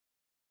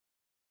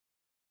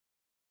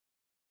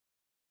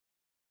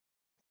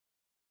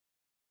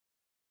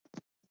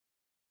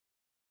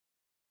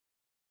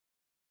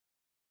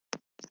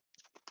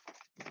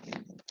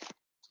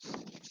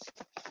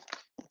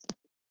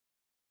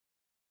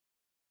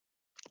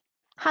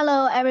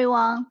Hello,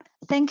 everyone.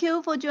 Thank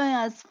you for joining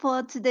us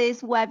for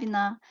today's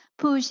webinar,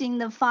 Pushing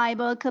the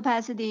Fiber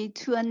Capacity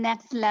to a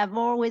Next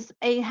Level with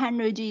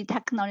 800G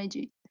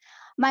Technology.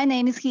 My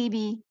name is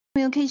Hebe,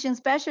 Communication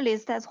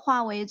Specialist at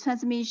Huawei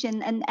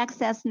Transmission and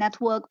Access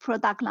Network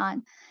product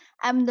line.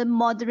 I'm the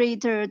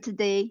moderator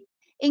today.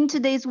 In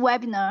today's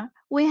webinar,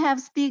 we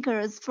have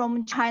speakers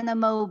from China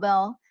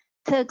Mobile,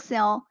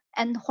 Turkcell,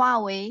 and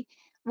Huawei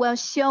will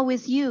share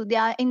with you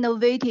their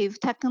innovative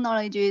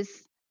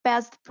technologies,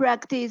 best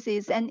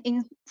practices, and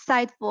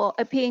insightful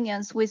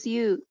opinions with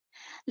you.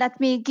 Let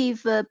me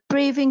give a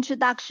brief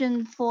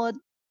introduction for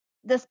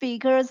the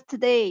speakers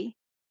today.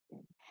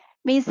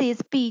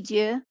 Mrs. Bi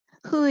Jie,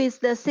 who is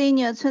the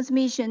Senior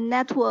Transmission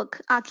Network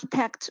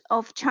Architect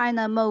of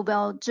China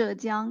Mobile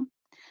Zhejiang.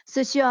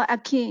 Cecile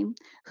Akim,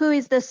 who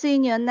is the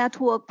Senior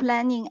Network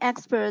Planning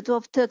Expert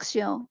of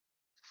Turkcell.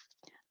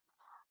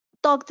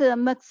 Dr.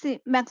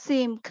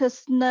 Maxim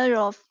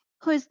Kusnerov,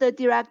 who is the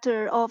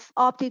Director of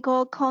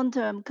Optical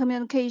Quantum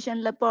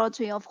Communication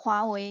Laboratory of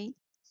Huawei.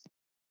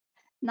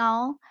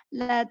 Now,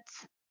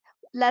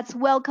 let's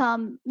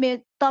welcome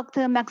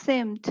Dr.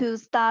 Maxim to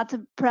start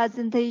the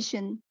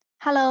presentation.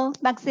 Hello,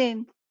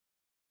 Maxim.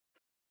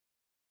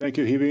 Thank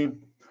you, Hebe.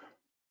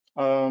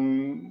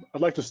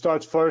 I'd like to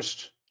start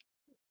first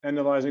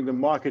analyzing the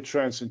market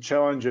trends and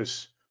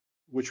challenges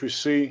which we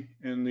see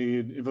in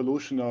the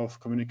evolution of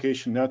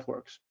communication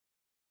networks.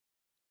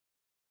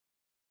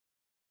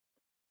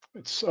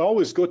 It's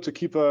always good to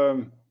keep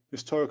a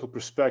historical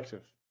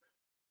perspective.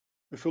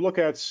 If we look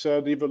at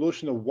the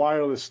evolution of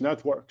wireless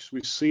networks,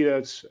 we see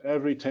that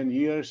every 10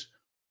 years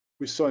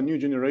we saw a new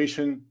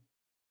generation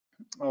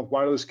of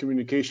wireless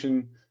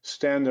communication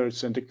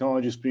standards and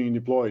technologies being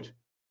deployed.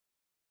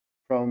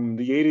 From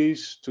the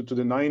 80s to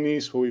the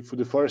 90s, where we, for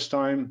the first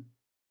time,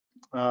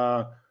 we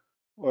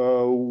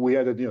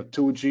had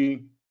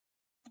 2G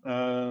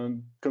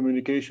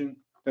communication.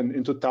 And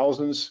in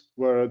 2000s,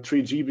 where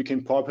 3G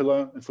became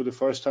popular, and for the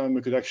first time,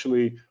 we could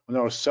actually, on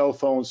our cell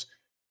phones,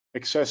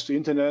 access the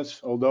internet,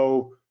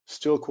 although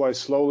still quite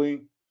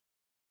slowly.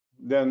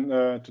 Then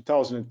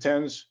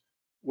 2010s,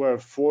 where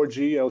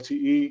 4G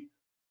LTE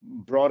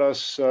brought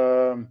us,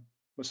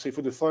 let's say,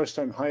 for the first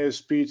time, higher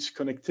speed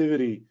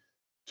connectivity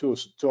to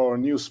our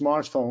new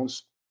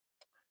smartphones.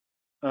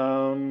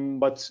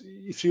 But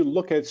if you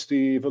look at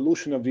the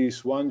evolution of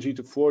these 1G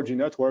to 4G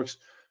networks,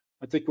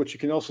 I think what you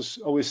can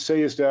also always say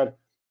is that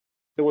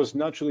there was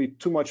naturally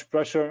too much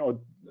pressure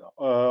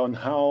on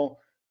how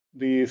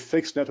the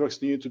fixed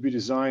networks needed to be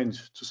designed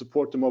to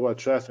support the mobile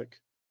traffic,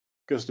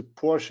 because the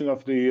portion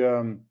of the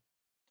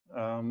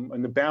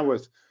and the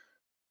bandwidth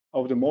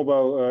of the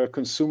mobile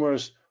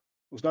consumers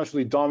was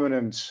naturally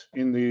dominant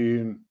in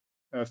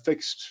the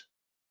fixed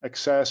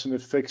access and the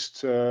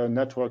fixed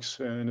networks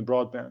in the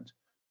broadband.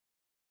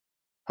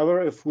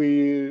 However, if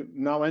we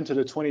now enter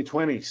the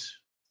 2020s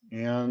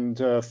and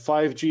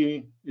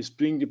 5G is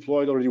being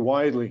deployed already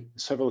widely in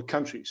several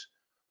countries,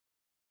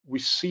 we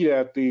see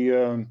that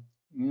the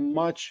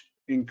much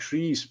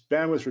increased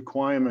bandwidth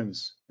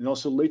requirements and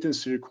also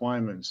latency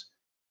requirements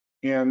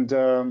and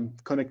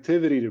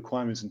connectivity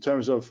requirements in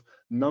terms of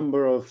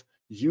number of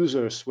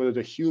users, whether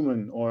they're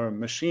human or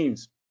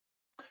machines,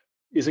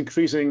 is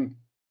increasing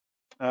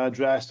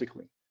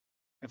drastically.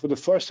 And for the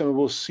first time, we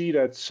will see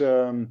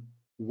that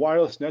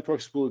wireless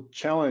networks will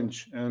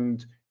challenge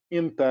and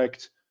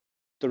impact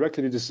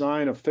directly the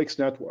design of fixed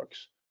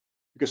networks.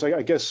 Because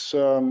I guess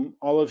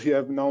all of you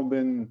have now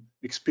been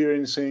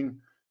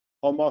experiencing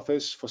home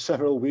office for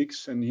several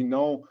weeks, and you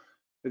know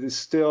it is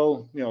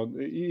still,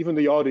 even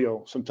the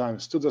audio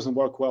sometimes still doesn't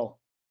work well.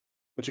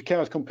 But you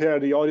cannot compare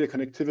the audio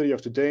connectivity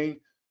of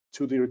today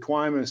to the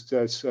requirements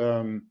that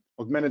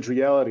augmented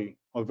reality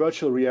or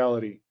virtual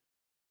reality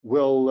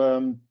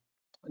will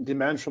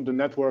demand from the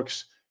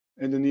networks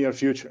in the near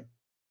future.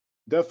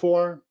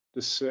 Therefore,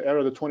 this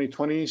era of the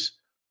 2020s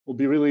will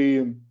be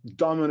really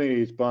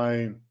dominated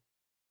by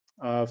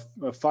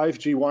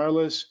 5G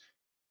wireless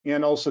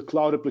and also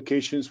cloud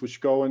applications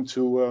which go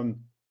into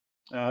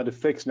the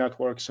fixed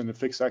networks and the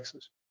fixed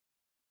access.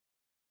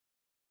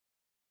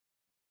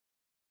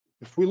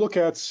 If we look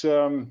at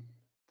the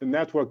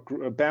network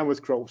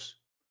bandwidth growth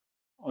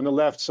on the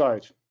left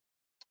side,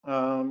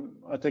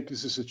 I think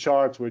this is a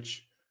chart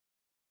which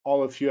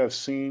all of you have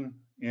seen,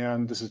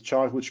 and this is a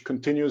chart which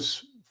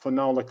continues for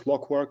now like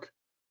clockwork.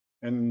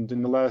 And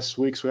in the last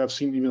weeks, we have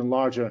seen even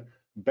larger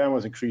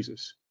bandwidth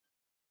increases.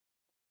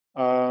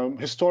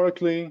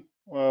 Historically,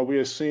 we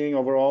are seeing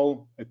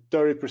overall a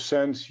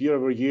 30%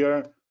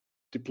 year-over-year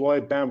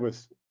deployed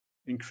bandwidth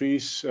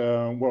increase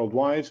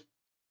worldwide,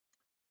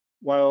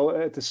 while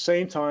at the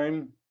same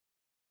time,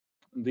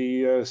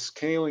 the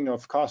scaling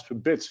of cost per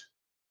bit,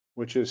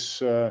 which is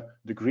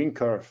the green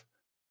curve,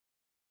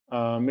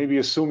 maybe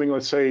assuming,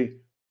 let's say,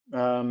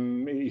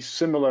 a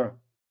similar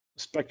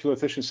spectral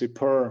efficiency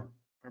per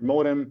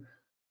modem,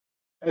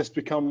 has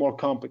become more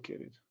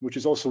complicated, which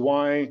is also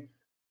why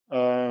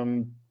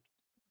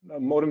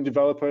modem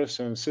developers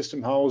and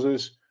system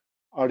houses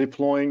are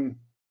deploying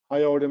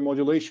high order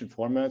modulation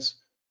formats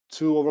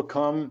to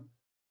overcome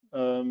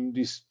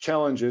these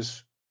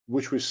challenges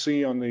which we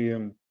see on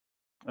the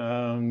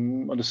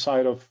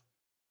side of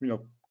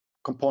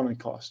component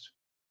cost.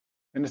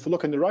 And if you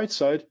look on the right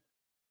side,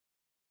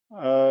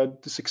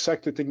 this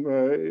exactly thing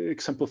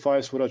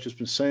exemplifies what I've just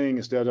been saying,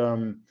 is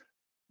that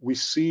we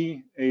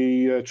see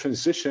a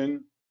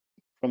transition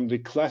from the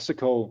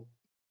classical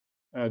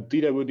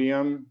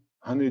DWDM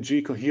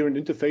 100G coherent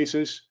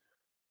interfaces,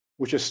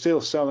 which are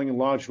still selling in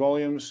large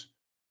volumes,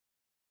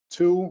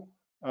 to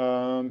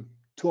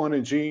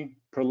 200G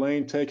per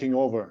lane taking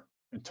over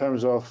in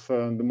terms of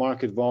the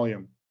market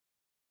volume.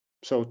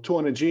 So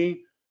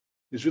 200G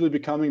is really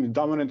becoming the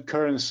dominant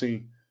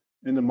currency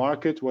in the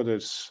market, whether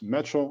it's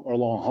metro or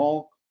long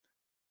haul.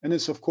 And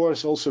it's, of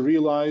course, also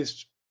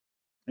realized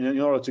in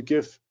order to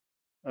give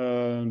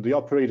the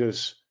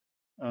operators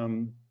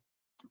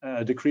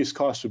decreased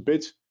cost per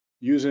bit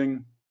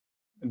using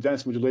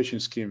advanced modulation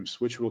schemes,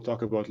 which we'll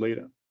talk about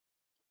later.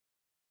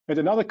 And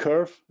another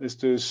curve is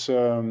this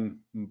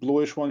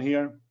bluish one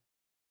here,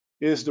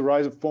 is the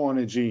rise of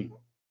 400G.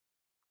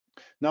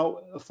 Now,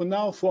 for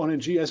now,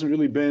 400G hasn't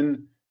really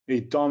been a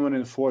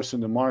dominant force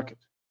in the market.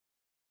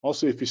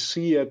 Also, if you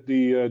see at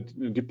the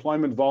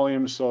deployment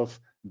volumes of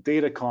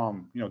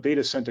datacom,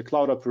 data center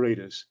cloud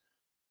operators,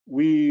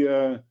 we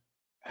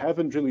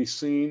haven't really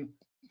seen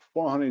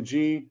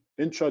 400G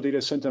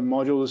intra-data center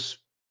modules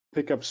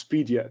pick up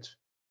speed yet,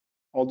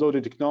 although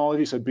the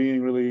technologies are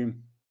being really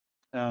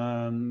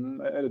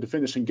at the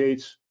finishing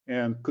gates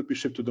and could be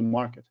shipped to the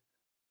market.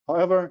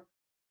 However,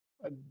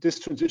 this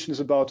transition is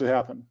about to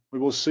happen. We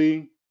will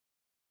see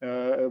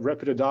a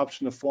rapid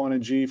adoption of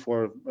 400G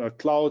for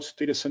cloud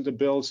data center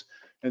builds.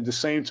 And at the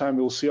same time,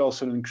 we will see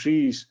also an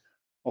increase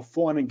of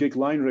 400 gig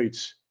line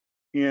rates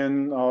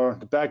in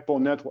the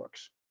backbone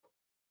networks.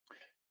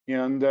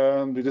 And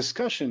the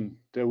discussion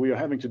that we are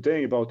having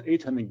today about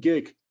 800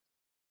 gig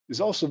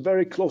is also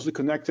very closely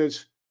connected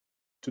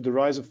to the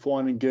rise of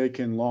 400 gig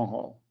in long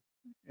haul.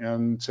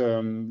 And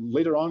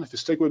later on, if you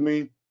stick with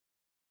me,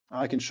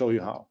 I can show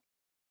you how.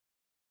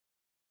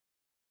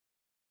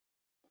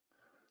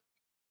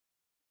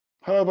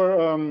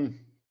 However,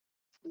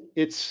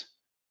 it's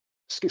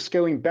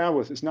scaling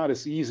bandwidth is not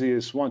as easy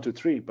as 1 to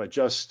 3, but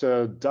just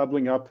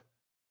doubling up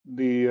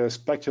the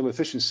spectral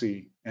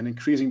efficiency and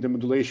increasing the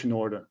modulation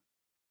order.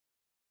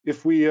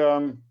 If we,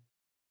 and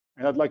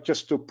I'd like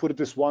just to put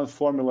this one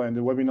formula in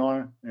the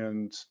webinar,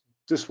 and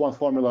this one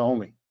formula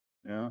only.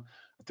 Yeah,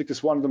 I think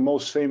it's one of the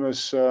most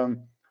famous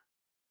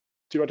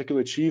theoretical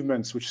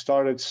achievements, which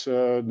started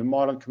the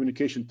modern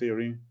communication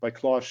theory by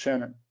Claude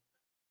Shannon.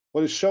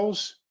 What it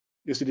shows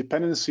is the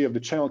dependency of the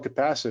channel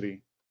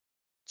capacity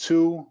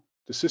to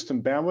the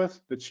system bandwidth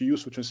that you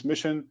use for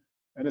transmission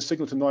and the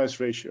signal-to-noise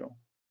ratio.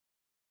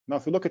 Now,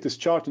 if we look at this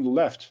chart on the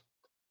left,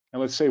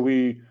 and let's say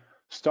we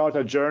start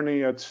our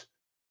journey at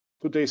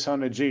today's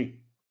 100G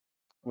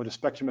with a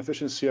spectrum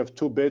efficiency of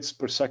 2 bits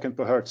per second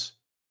per hertz.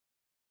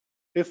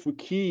 If we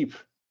keep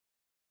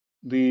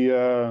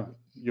your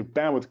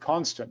bandwidth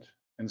constant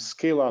and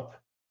scale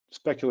up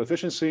spectral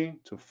efficiency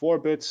to 4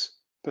 bits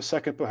per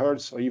second per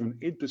hertz, or even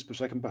 8 bits per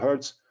second per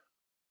hertz,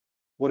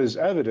 what is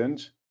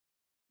evident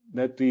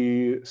that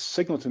the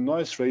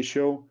signal-to-noise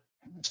ratio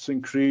has to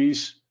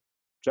increase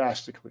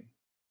drastically.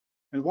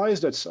 And why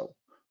is that so?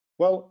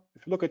 Well,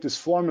 if you look at this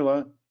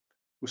formula,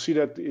 we see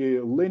that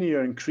a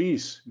linear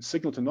increase in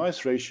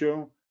signal-to-noise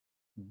ratio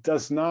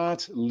does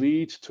not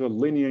lead to a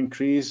linear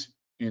increase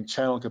in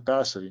channel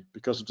capacity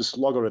because of this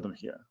logarithm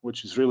here,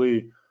 which is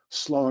really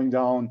slowing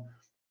down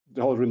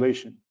the whole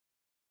relation.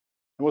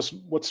 And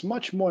what's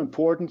much more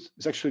important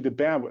is actually the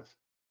bandwidth.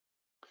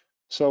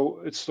 So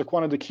it's like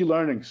one of the key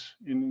learnings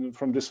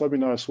from this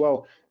webinar as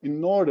well.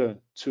 In order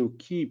to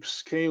keep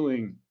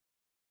scaling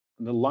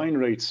the line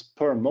rates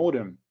per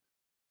modem,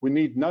 we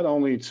need not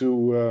only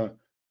to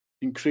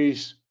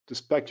increase the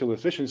spectral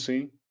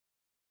efficiency,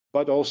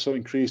 but also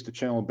increase the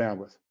channel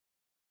bandwidth.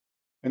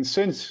 And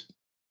since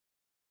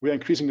we are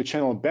increasing the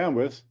channel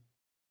bandwidth,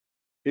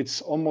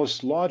 it's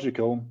almost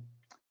logical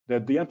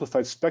that the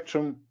amplified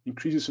spectrum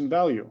increases in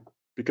value,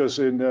 because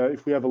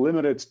if we have a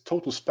limited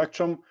total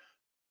spectrum,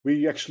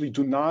 we actually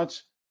do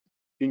not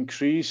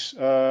increase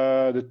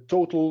the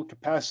total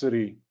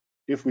capacity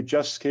if we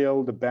just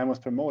scale the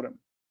bandwidth per modem.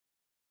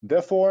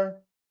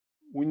 Therefore,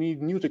 we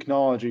need new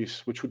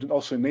technologies which would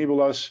also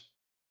enable us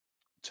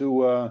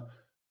to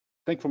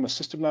think from a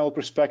system level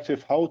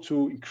perspective how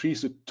to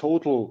increase the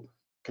total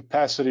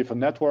capacity of a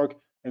network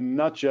and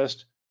not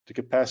just the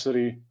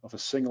capacity of a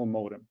single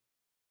modem.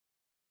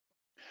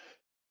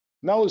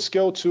 Now let's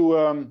go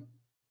to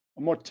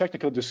more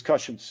technical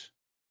discussions.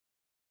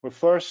 But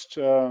first,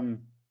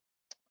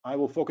 I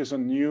will focus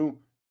on new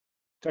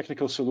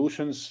technical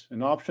solutions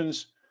and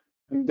options,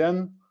 and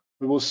then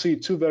we will see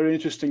 2 very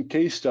interesting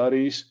case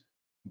studies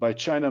by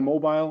China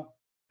Mobile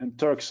and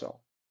Turkcell.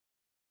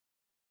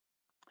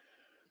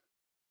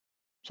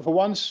 So for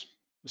once,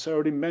 as I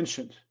already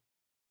mentioned,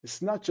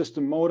 it's not just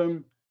the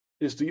modem,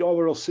 it's the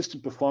overall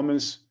system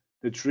performance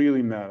that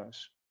really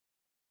matters.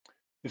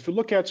 If you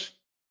look at,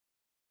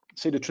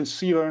 say, the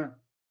transceiver,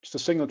 just a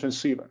signal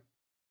transceiver,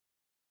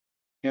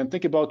 and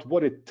think about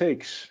what it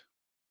takes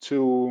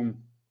to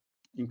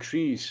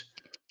increase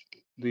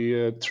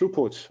the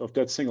throughput of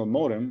that single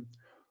modem,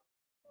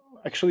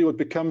 actually what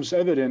becomes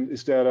evident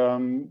is that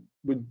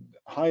with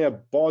higher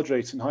baud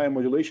rates and higher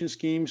modulation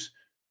schemes,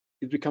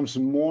 it becomes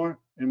more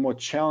and more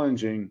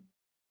challenging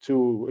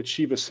to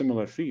achieve a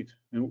similar feat.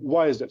 And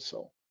why is that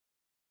so?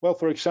 Well,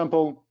 for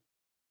example,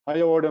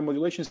 higher order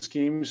modulation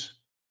schemes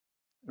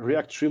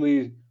react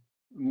really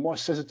more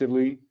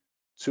sensitively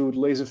to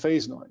laser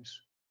phase noise.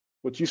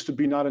 What used to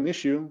be not an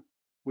issue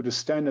with a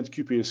standard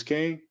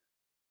QPSK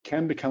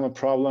can become a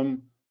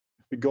problem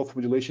if we go for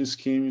modulation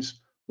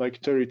schemes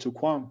like 32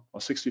 QAM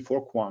or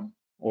 64 QAM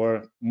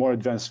or more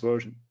advanced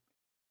version.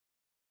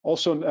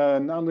 Also,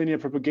 nonlinear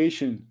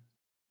propagation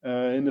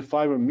in the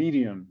fiber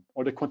medium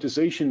or the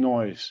quantization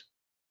noise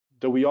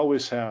that we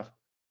always have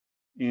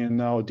in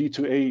our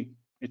D2A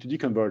and to D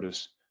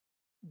converters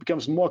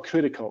becomes more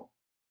critical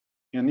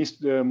and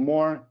needs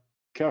more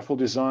careful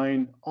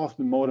design of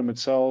the modem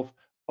itself,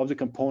 of the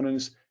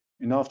components,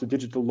 and of the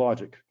digital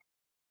logic.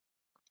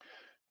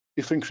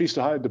 If we increase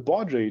the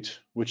baud rate,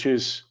 which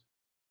is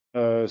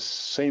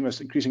same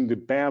as increasing the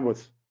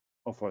bandwidth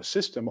of our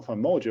system, of our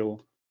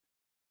module,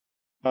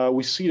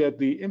 we see that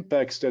the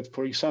impacts that,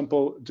 for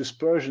example,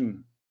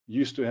 dispersion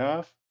used to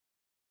have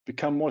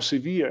become more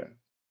severe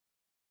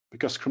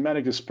because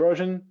chromatic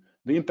dispersion,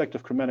 the impact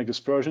of chromatic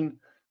dispersion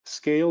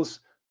scales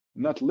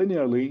not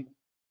linearly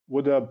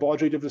with the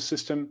baud rate of the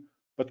system,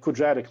 but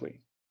quadratically.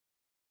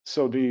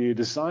 So the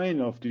design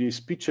of the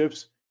DSP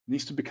chips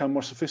needs to become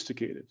more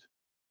sophisticated.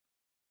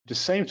 At the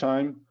same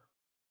time,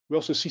 we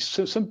also see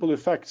simple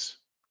effects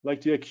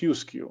like the IQ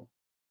skew.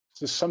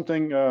 This is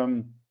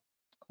something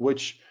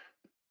which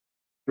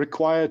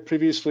required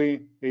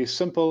previously a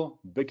simple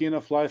beginning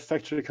of life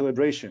factory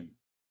calibration.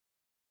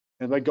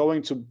 And by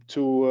going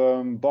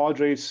to baud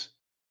rates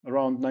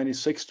around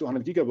 96 to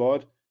 100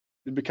 gigabaud,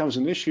 it becomes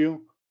an issue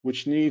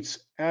which needs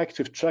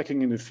active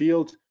tracking in the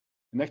field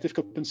and active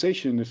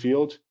compensation in the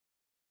field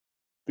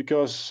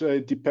because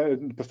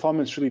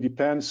performance really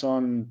depends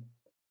on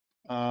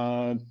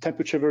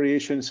temperature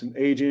variations and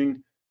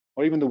aging,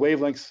 or even the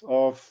wavelength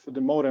of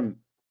the modem,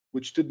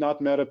 which did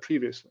not matter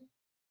previously.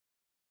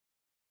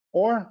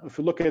 Or if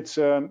we look at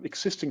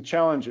existing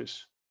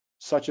challenges,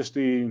 such as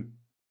the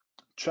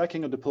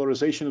tracking of the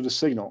polarization of the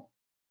signal,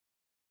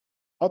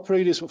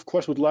 operators, of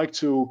course, would like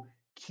to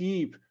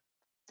keep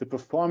the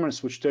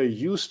performance which they're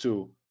used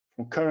to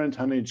from current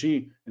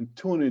 100G and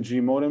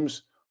 200G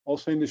modems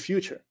also in the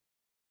future.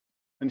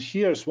 And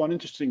here's one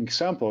interesting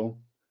example.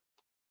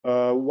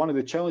 One of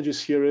the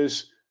challenges here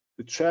is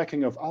the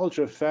tracking of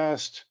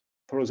ultra-fast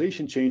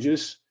polarization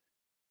changes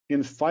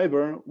in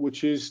fiber,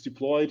 which is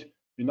deployed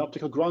in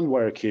optical ground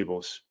wire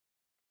cables.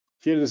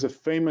 Here there's a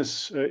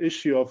famous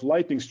issue of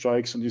lightning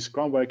strikes on these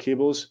ground wire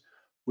cables,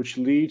 which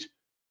lead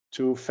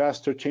to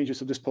faster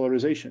changes of this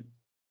polarization.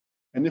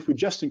 And if we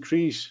just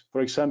increase,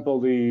 for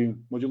example, the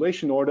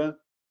modulation order,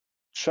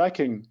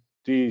 tracking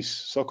these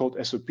so-called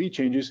SOP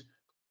changes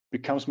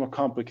becomes more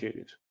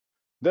complicated.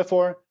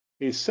 Therefore,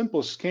 a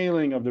simple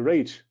scaling of the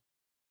rate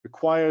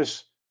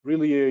requires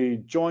really a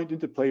joint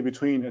interplay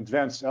between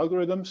advanced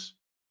algorithms,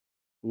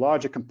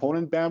 larger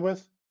component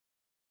bandwidth,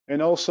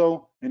 and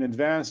also an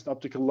advanced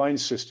optical line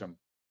system.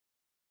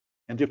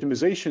 And the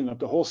optimization of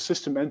the whole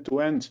system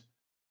end-to-end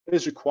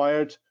is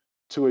required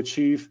to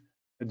achieve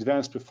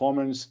advanced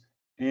performance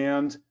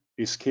and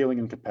a scaling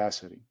in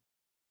capacity.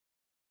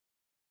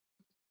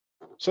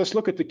 So let's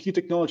look at the key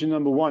technology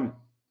number one,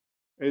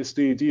 is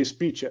the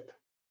DSP chip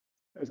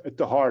at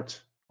the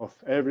heart of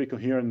every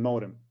coherent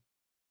modem.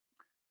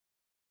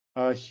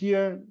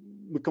 Here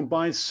we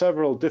combine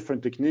several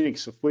different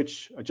techniques, of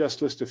which I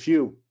just list a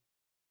few.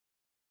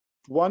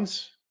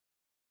 Once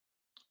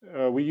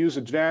we use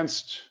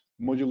advanced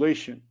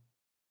modulation,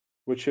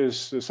 which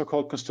is the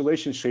so-called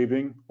constellation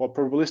shaping or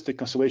probabilistic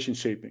constellation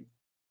shaping.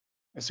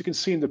 As you can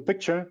see in the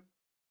picture,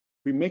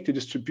 we make the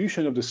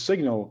distribution of the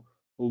signal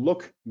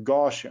look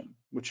Gaussian,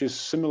 which is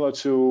similar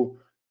to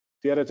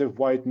the additive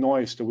white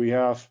noise that we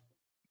have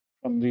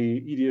from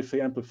the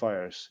EDFA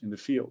amplifiers in the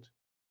field.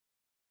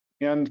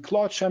 And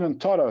Claude Shannon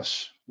taught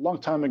us a long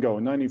time ago,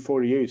 in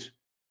 1948,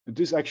 that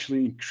this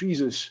actually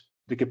increases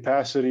the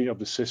capacity of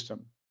the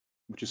system,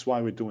 which is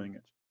why we're doing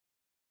it.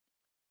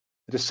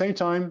 At the same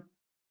time,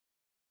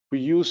 we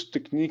use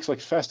techniques like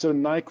faster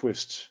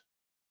Nyquist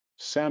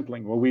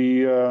sampling, where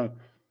we are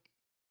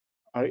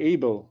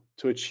able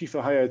to achieve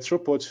a higher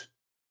throughput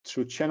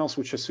through channels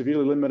which are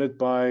severely limited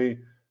by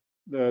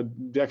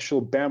the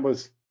actual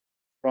bandwidth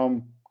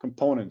from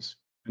components.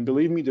 And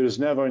believe me, there is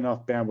never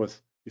enough bandwidth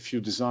if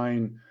you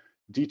design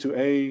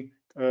D2A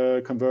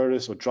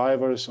converters or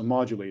drivers or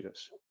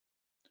modulators.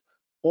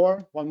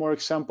 Or one more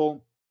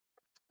example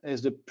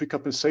is the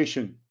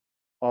precompensation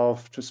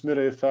of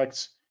transmitter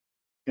effects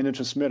in a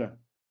transmitter,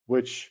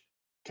 which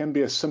can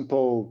be a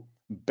simple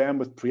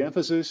bandwidth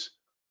preemphasis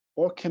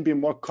or can be a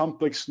more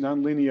complex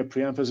nonlinear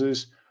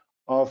preemphasis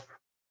of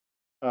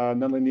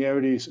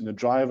nonlinearities in the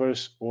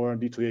drivers or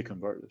D2A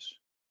converters.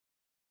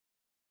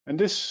 And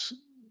this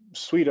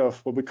suite of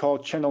what we call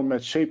channel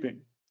match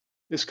shaping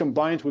is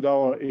combined with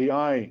our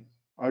AI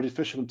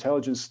artificial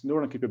intelligence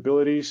neural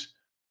capabilities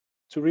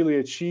to really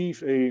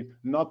achieve an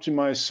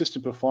optimized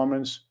system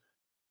performance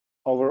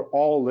over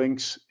all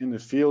links in the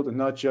field and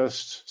not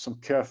just some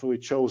carefully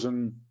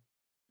chosen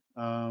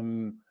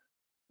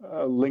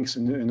links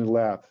in the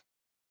lab.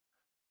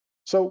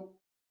 So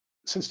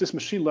since this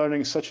machine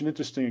learning is such an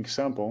interesting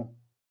example,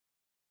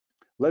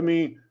 let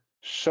me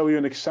show you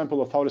an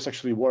example of how this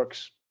actually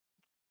works.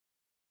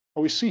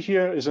 What we see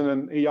here is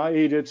an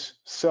AI-aided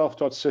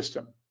self-taught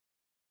system.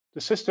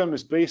 The system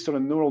is based on a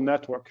neural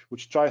network,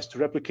 which tries to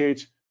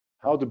replicate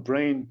how the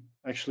brain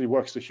actually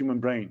works, the human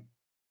brain.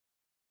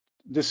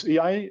 This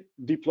AI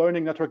deep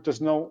learning network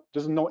doesn't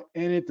know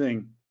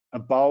anything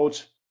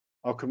about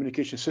our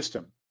communication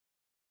system.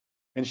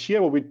 And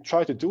here what we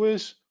try to do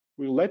is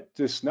we let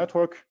this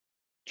network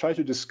try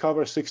to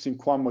discover 16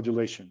 QAM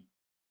modulation.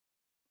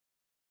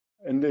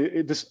 And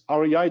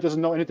our AI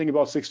doesn't know anything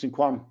about 16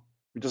 QAM.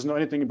 It doesn't know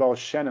anything about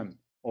Shannon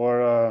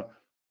or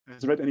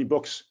hasn't read any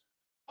books.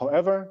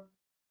 However,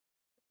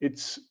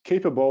 it's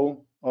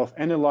capable of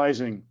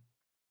analyzing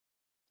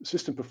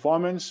system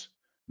performance,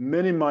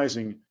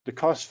 minimizing the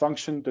cost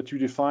function that you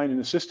define in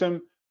the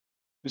system.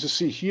 As you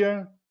see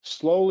here,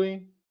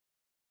 slowly,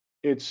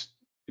 it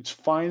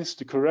finds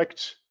the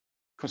correct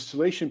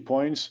constellation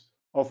points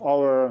of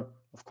our,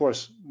 of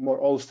course, more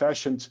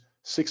old-fashioned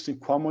 16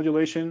 QAM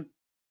modulation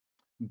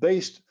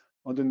based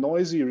on the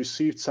noisy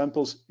received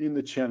samples in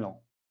the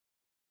channel.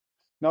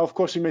 Now, of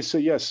course, you may say,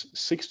 yes,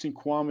 16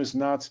 QAM is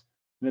not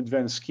an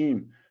advanced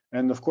scheme.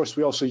 And of course,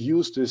 we also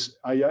use this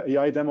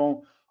AI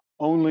demo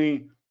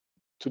only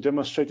to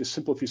demonstrate a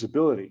simple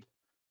feasibility.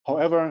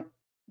 However,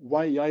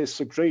 why AI is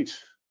so great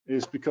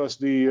is because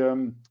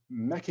the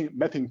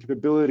mapping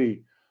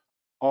capability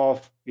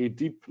of a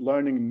deep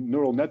learning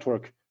neural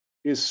network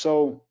is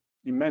so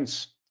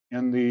immense,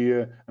 and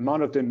the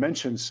amount of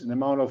dimensions and the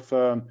amount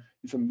of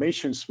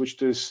informations which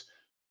this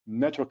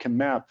network can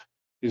map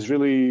is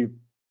really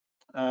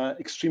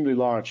extremely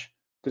large,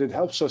 that it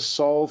helps us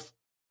solve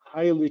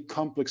highly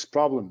complex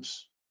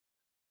problems.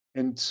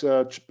 And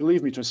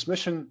believe me,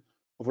 transmission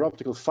over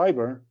optical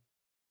fiber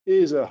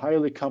is a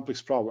highly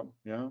complex problem.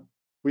 Yeah,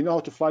 we know how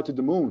to fly to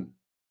the moon.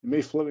 We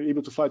may be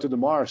able to fly to the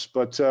Mars,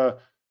 but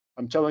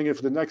I'm telling you,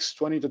 for the next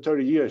 20 to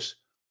 30 years,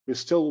 we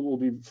still will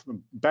be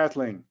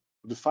battling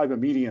with the fiber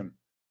medium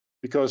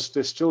because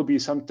there still be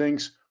some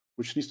things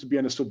which needs to be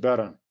understood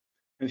better.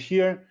 And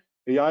here,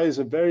 AI is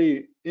a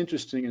very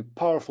interesting and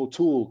powerful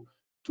tool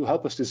to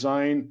help us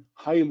design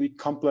highly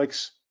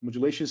complex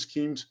modulation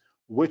schemes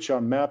which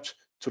are mapped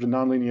to the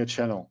nonlinear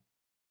channel.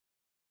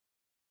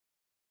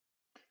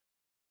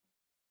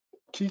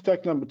 Key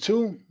fact number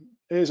 2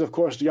 is, of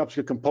course, the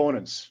optical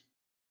components.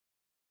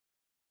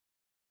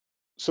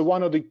 So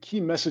one of the key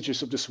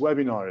messages of this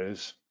webinar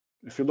is,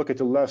 if you look at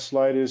the last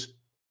slide, is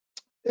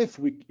if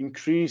we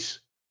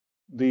increase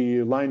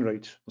the line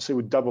rate, let's say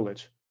we double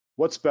it,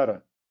 what's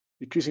better,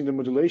 increasing the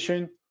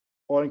modulation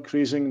or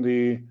increasing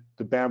the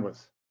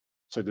bandwidth,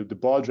 so the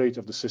baud rate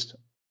of the system?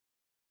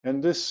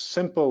 And this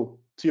simple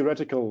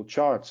theoretical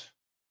chart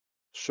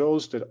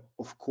shows that,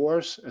 of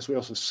course, as we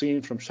also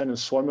seen from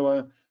Shannon's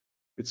formula,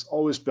 it's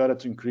always better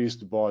to increase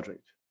the baud rate.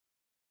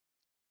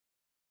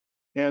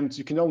 And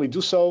you can only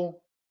do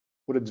so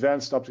with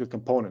advanced optical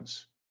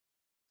components.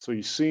 So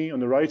you see on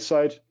the right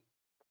side,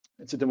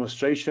 it's a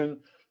demonstration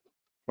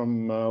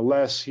from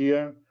last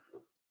year,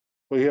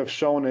 where we have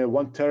shown a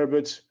 1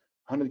 terabit,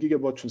 100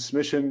 gigabaud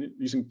transmission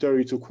using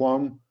 32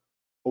 QAM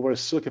over a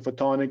silicon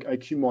photonic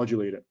IQ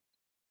modulator.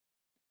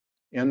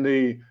 And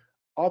the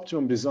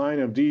optimum design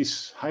of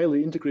these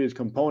highly integrated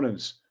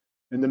components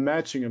and the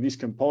matching of these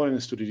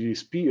components to the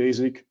DSP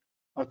ASIC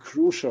are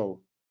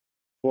crucial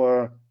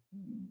for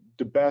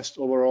the best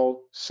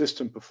overall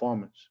system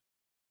performance.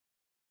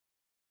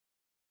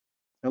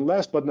 And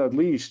last but not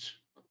least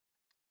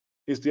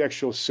is the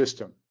actual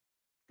system.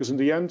 Because in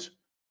the end,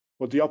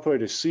 what the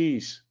operator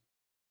sees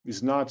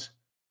is not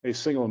a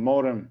single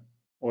modem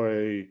or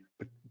a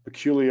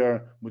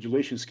peculiar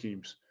modulation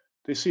schemes.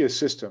 They see a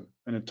system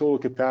and a total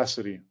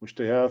capacity which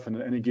they have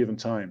at any given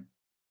time.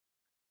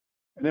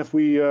 And if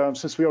we,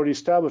 since we already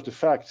established the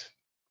fact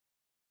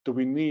that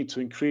we need to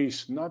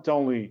increase not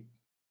only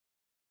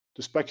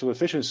the spectral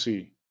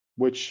efficiency,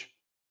 which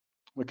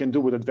we can do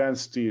with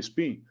advanced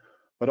DSP,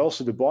 but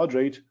also the baud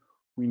rate,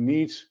 we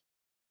need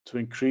to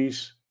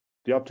increase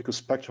the optical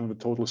spectrum of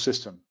the total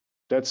system.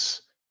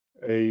 That's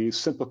a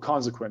simple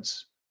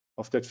consequence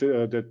of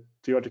that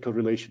theoretical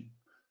relation.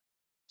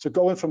 So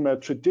going from a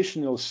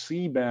traditional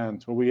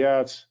C-band where we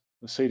had,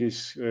 let's say,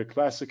 these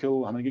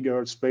classical 100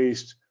 gigahertz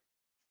based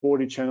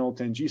 40 channel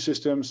 10G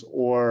systems,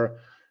 or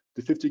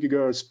the 50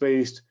 gigahertz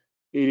based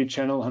 80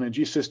 channel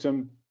 100G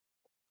system,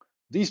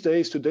 these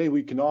days, today,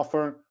 we can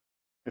offer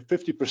a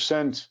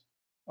 50%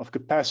 of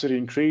capacity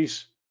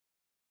increase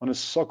on a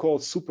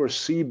so-called super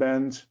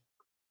C-band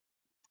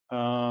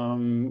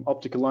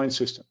optical line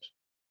systems.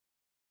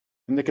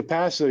 And the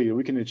capacity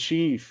we can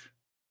achieve,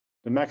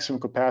 the maximum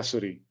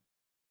capacity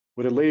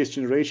with the latest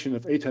generation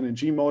of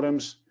 800G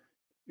modems,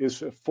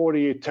 is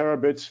 48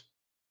 terabits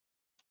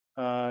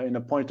in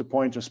a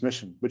point-to-point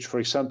transmission, which, for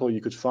example,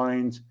 you could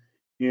find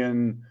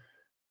in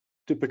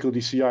typical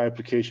DCI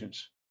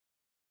applications.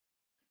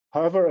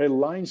 However, a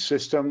line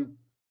system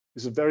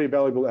is a very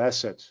valuable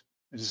asset.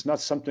 It is not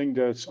something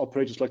that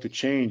operators like to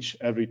change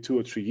every 2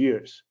 or 3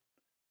 years.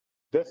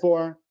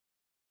 Therefore,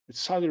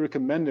 it's highly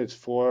recommended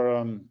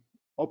for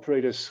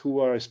operators who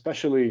are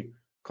especially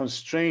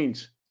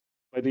constrained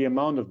by the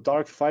amount of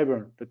dark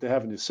fiber that they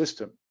have in the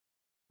system,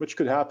 which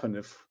could happen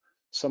if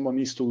someone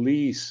needs to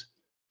lease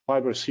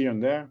fibers here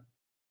and there.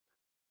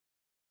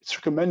 It's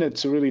recommended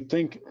to really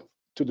think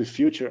to the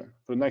future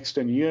for the next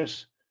 10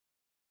 years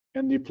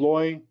and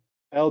deploy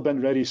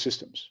L-band ready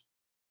systems.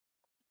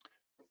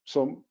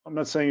 So I'm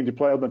not saying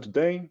deploy L-band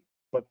today,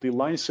 but the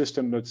line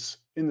system that's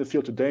in the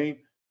field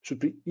today should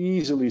be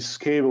easily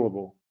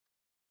scalable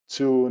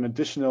to an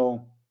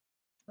additional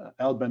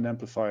L-band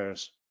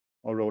amplifiers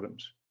or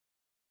ROADMs.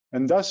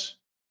 And thus,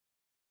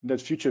 in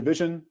that future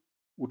vision,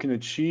 we can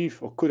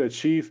achieve or could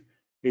achieve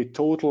a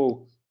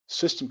total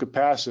system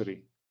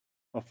capacity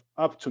of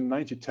up to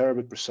 90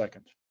 terabit per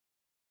second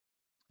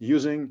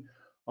using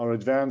our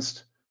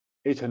advanced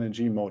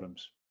 800G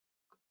modems.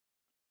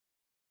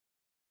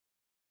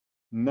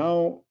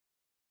 Now,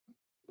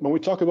 when we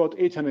talk about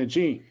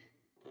 800G,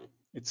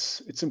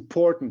 it's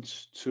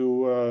important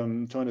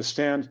to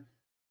understand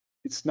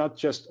it's not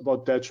just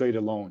about that rate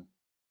alone.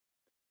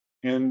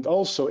 And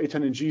also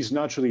 800G is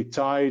naturally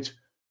tied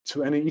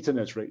to any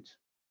Ethernet rate.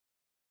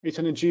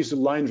 800G is the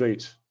line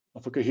rate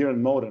of a coherent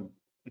modem.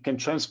 It can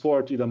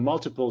transport either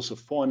multiples of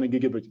 400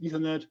 gigabit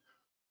Ethernet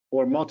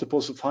or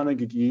multiples of 100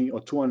 gig E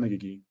or 200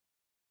 gig E.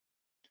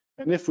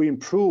 And if we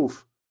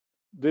improve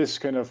this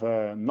kind of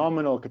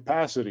nominal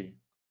capacity,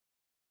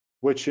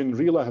 which in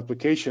real life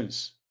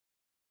applications,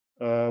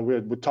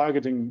 we're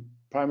targeting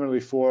primarily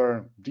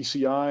for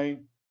DCI,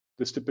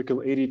 this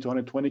typical 80 to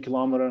 120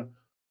 kilometer,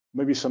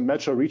 maybe some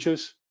metro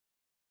reaches.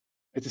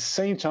 At the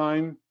same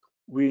time,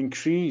 we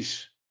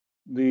increase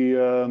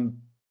the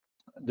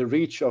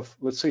reach of,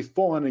 let's say,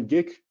 400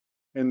 gig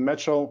in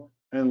metro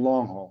and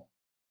long haul.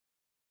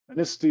 And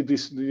this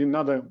is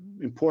another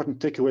important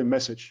takeaway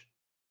message.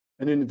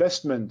 An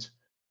investment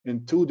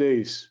in 2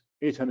 days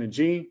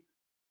 800G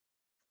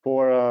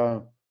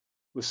for,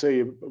 let's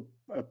say,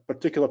 a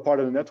particular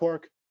part of the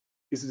network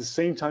is at the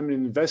same time an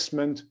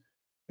investment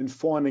in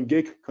 400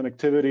 gig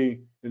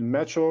connectivity in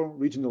metro,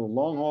 regional,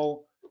 long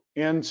haul,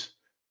 and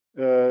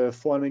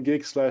 400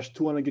 gig /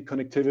 200 gig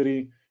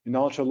connectivity in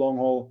ultra long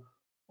haul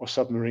or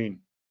submarine,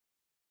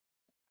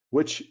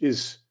 which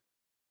is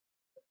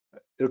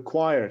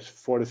required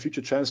for the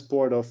future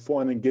transport of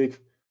 400 gig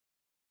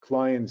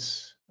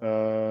clients,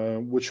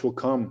 which will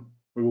come,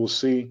 we will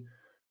see,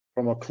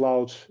 from a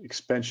cloud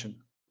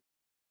expansion.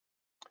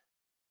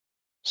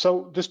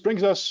 So this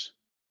brings us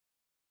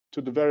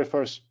to the very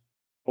first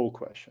poll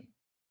question.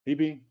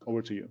 Phoebe,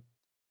 over to you.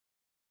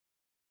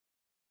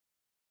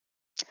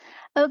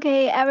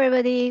 Okay,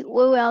 everybody, we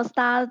will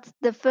start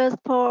the first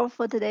poll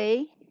for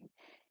today.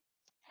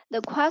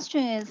 The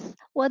question is,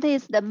 what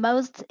is the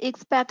most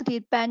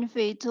expected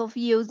benefit of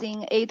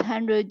using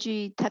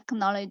 800G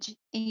technology,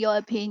 in your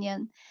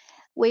opinion?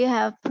 We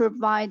have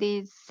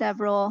provided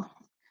several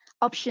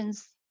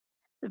options.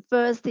 The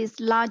first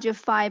is larger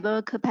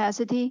fiber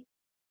capacity.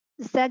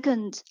 The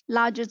second,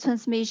 larger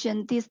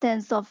transmission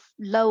distance of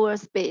lower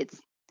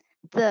speeds.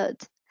 Third,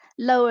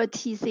 lower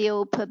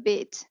TCO per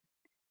bit.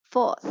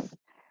 Fourth,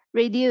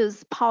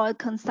 reduce power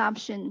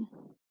consumption.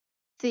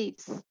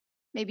 Fifth,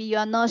 maybe you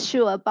are not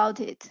sure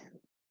about it.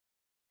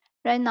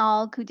 Right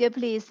now, could you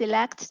please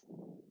select?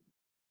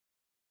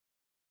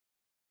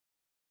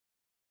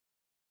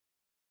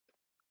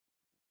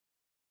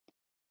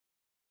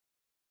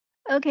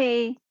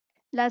 Okay,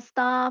 let's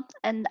stop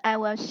and I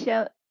will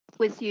share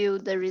with you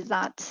the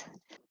result.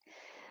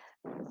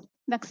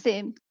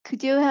 Maxime,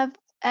 could you have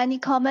any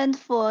comment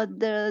for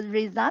the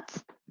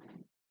results?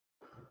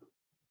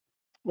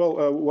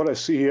 Well, what I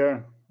see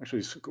here actually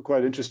is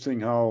quite interesting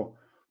how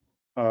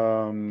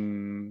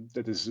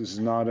that this is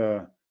not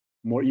a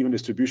more even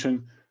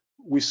distribution.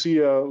 We see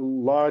a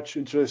large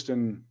interest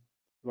in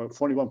about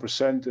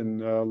 41% in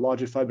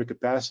larger fiber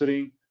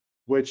capacity,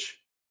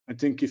 which I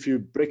think if you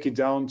break it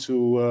down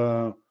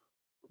to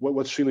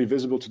what's really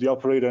visible to the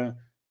operator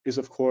is,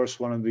 of course,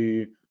 one of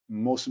the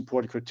most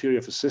important criteria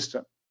of a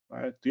system.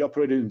 Right? The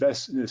operator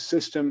invests in a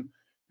system,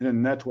 in a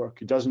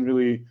network. It doesn't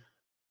really,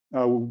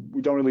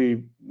 we don't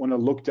really want to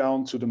look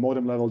down to the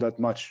modem level that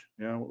much.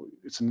 You know,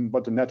 it's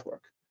about the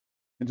network.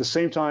 At the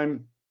same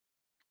time,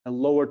 a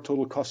lower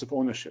total cost of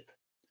ownership.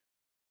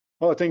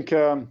 Well, I think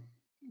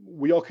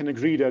we all can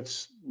agree that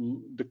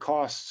the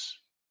costs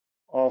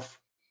of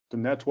the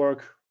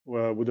network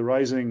with the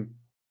rising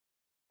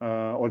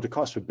or the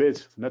cost per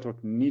bit of the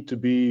network need to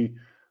be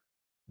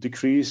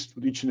decreased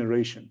with each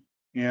generation.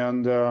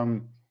 And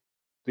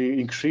the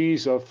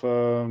increase of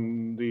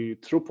the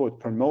throughput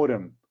per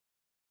modem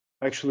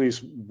actually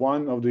is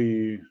one of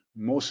the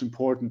most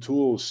important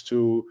tools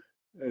to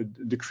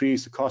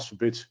decrease the cost per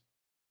bit,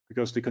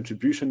 because the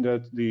contribution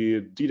that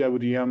the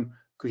DWDM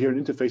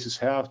coherent interfaces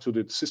have to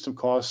the system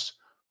costs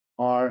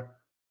are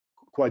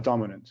quite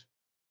dominant.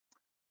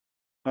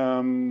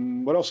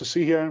 What else to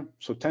see here?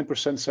 So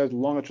 10% said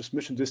longer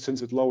transmission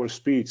distance at lower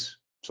speeds.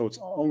 So it's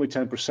only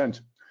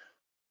 10%.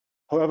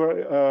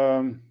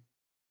 However,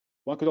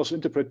 one could also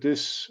interpret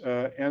this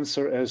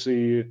answer as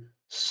a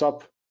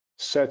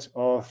subset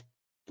of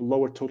the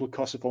lower total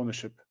cost of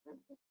ownership,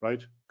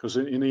 right? Because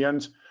in the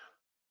end,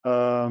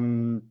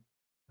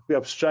 if we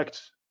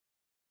abstract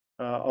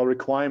our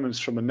requirements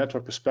from a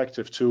network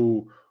perspective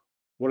to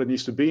what it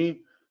needs to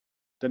be,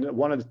 then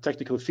one of the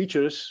technical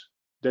features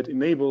that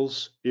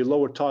enables a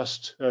lower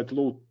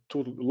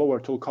lower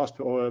total cost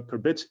per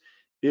bit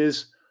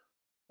is,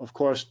 of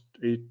course,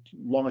 a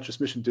longer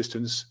transmission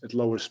distance at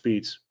lower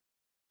speeds.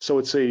 So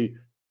it's a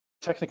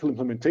technical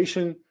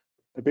implementation,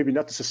 but maybe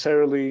not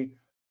necessarily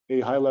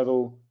a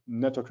high-level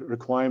network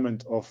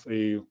requirement of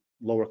a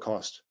lower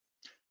cost.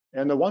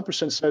 And the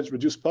 1% said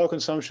reduced power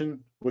consumption,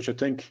 which I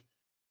think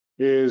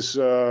is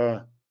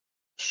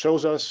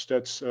shows us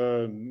that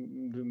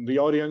the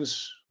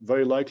audience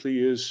very likely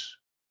is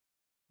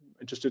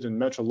interested in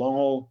metro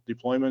long-haul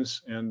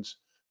deployments. And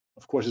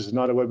of course, this is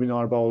not a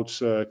webinar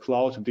about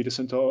cloud and data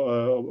center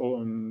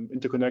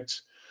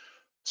interconnects.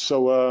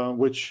 So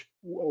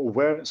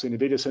where in the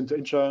data center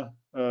intra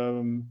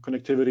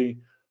connectivity,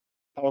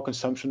 power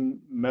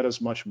consumption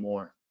matters much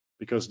more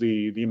because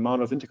the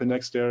amount of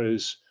interconnects there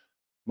is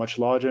much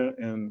larger,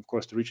 and of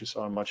course the reaches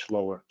are much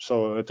lower.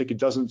 So I think it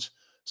doesn't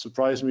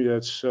surprise me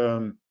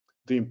that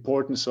the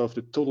importance of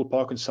the total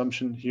power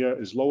consumption here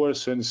is lower,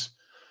 since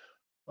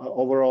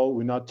overall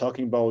we're not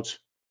talking about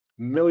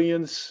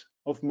millions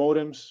of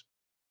modems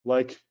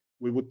like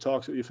we would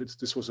talk if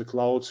this was a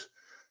cloud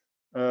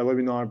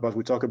webinar, but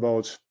we talk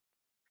about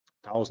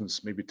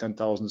thousands, maybe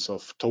 10,000s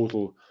of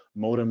total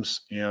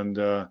modems, and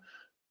the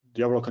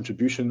overall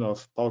contribution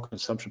of power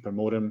consumption per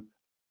modem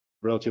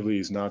relatively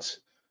is not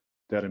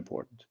that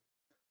important.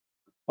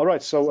 All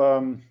right,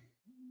 so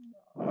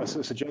I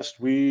suggest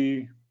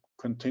we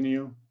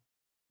continue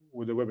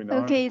with the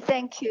webinar. Okay,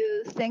 thank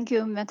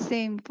you,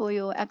 Maxime, for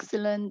your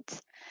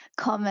excellent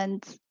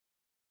comments.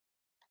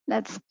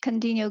 Let's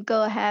continue.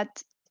 Go ahead.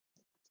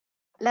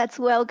 Let's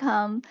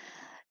welcome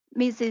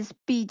Mrs.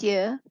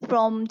 Bijie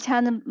from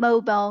China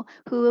Mobile,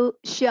 who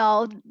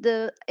shared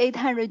the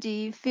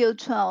 800G field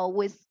trial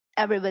with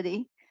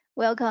everybody.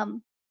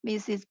 Welcome,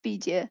 Mrs.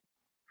 Bijie.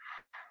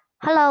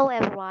 Hello,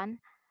 everyone.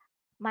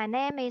 My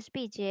name is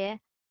Bijie.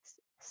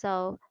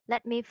 So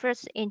let me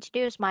first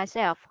introduce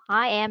myself.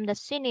 I am the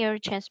Senior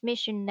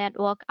Transmission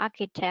Network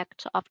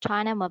Architect of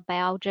China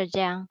Mobile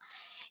Zhejiang.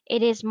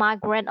 It is my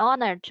great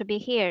honor to be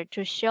here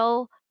to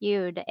show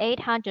you the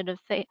 800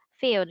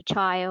 field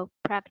trial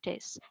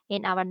practice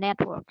in our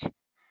network.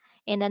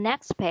 In the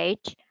next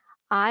page,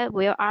 I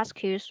will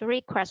ask you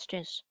 3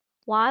 questions.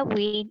 Why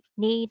we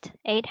need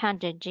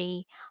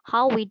 800G,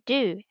 how we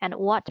do, and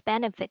what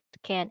benefit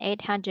can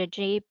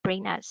 800G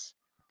bring us.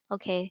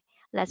 Okay,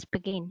 let's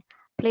begin.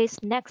 Please,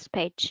 next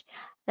page.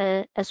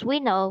 As we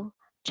know,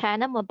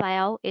 China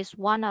Mobile is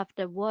one of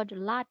the world's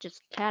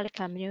largest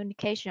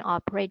telecommunication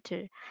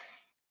operators.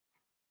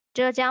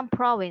 Zhejiang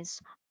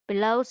Province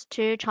belongs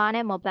to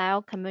China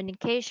Mobile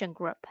Communication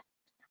Group.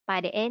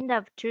 By the end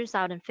of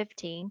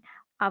 2015,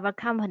 our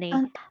company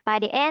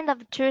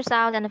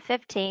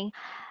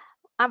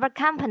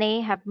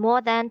had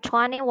more than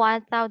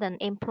 21,000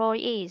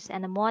 employees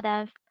and more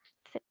than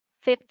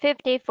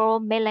 54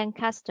 million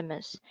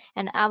customers.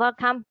 And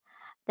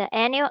the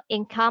annual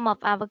income of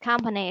our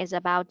company is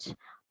about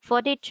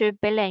 42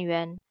 billion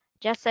yuan.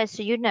 Just as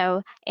you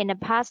know, in the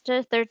past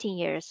 13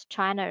 years,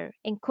 China,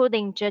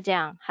 including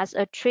Zhejiang, has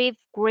achieved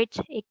great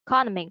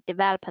economic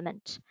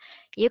development.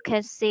 You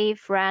can see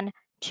from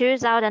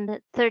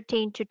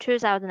 2013 to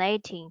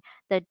 2018,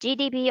 the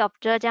GDP of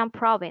Zhejiang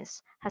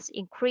province has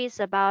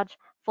increased about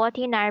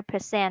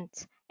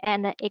 49%,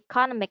 and the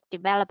economic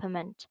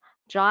development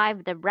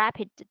drive the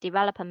rapid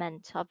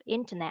development of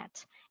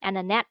internet and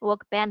the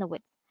network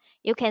bandwidth.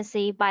 You can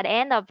see by the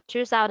end of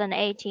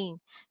 2018,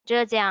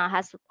 Zhejiang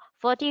has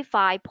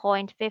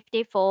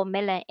 45.54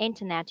 million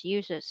internet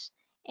users,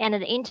 and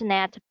the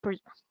internet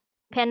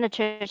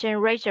penetration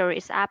ratio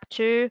is up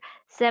to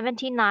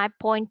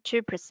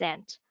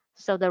 79.2%.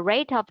 So the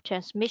rate of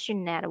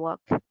transmission network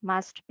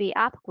must be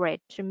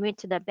upgraded to meet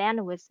the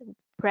bandwidth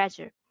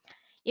pressure.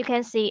 You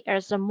can see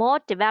as a more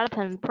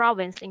developed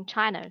province in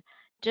China,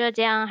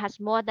 Zhejiang has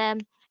more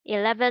than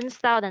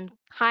 11,000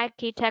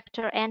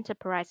 high-architecture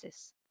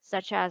enterprises,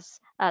 such as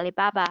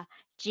Alibaba,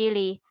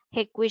 Geely,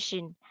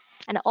 Hikvision,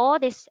 and all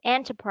these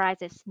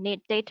enterprises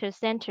need data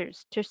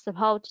centers to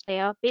support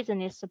their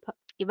business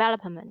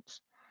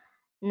development.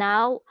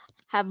 Now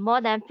have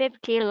more than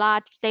 50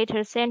 large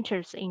data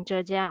centers in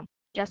Zhejiang.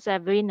 Just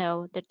as we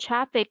know, the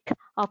traffic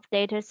of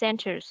data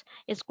centers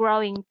is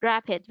growing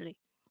rapidly,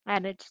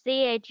 and its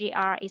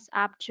CAGR is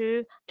up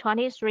to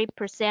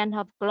 23%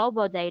 of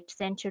global data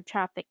center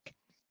traffic,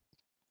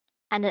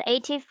 and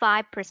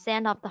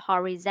 85% of the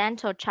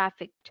horizontal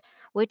traffic,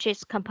 which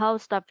is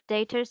composed of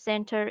data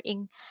center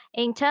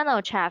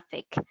internal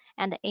traffic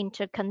and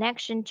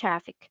interconnection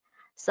traffic.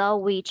 So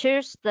we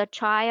choose the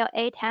trial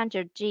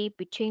 800G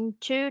between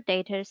two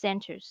data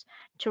centers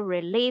to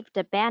relieve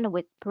the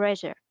bandwidth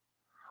pressure.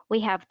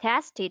 We have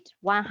tested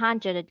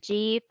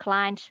 100G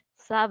client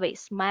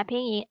service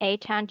mapping in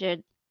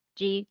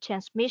 800G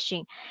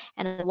transmission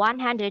and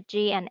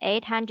 100G and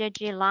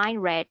 800G line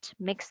rate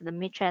mixed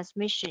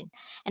transmission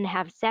and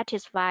have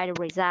satisfied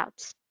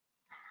results.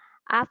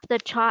 After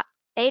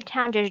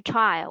 800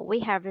 trial, we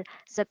have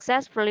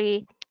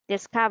successfully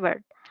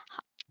discovery.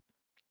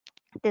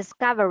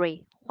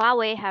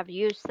 Huawei have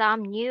used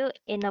some new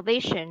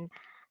innovation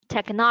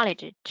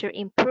technology to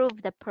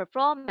improve the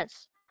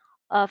performance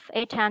of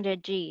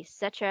 800G,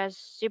 such as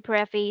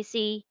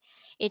SuperFEC.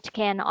 It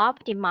can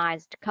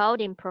optimize the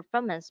coding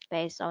performance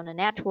based on the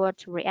network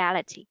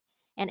reality.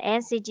 And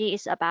NCG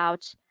is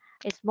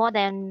more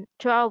than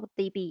 12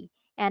 dB,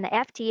 and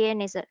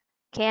FTN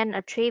can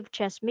achieve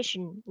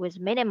transmission with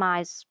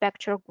minimized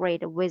spectral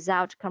grid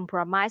without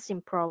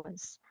compromising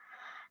performance.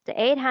 The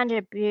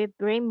 800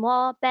 bring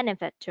more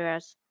benefit to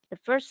us. The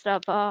first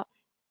of all,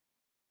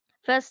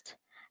 first,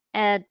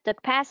 the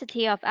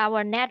capacity of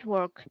our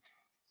network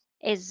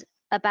is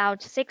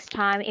about 6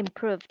 times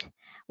improved,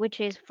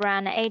 which is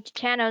from 8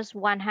 channels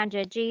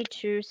 100G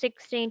to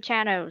 16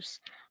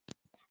 channels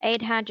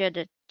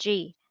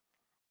 800G.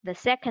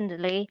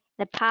 Secondly,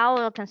 the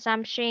power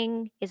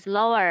consumption is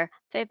lower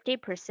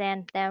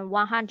 50% than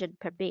 100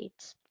 per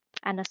bit,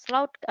 and the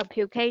slot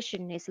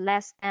application is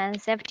less than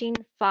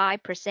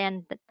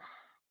 75%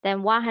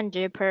 than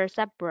 100 per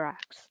subbox.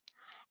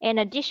 In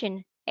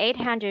addition,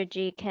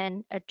 800G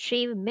can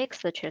achieve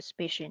mixed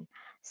transmission,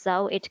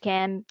 so it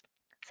can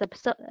support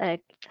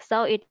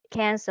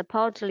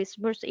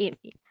smooth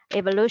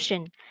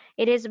evolution.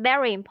 It is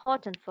very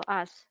important for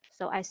us.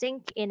 So I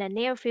think in the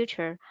near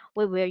future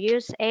we will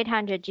use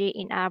 800G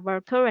in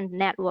our current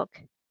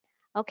network.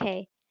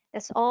 Okay,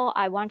 that's all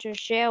I want to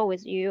share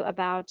with you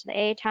about the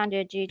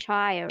 800G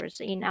trials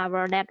in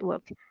our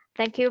network.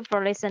 Thank you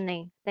for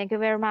listening. Thank you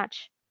very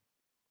much.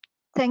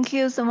 Thank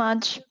you so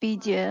much,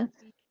 Bijie,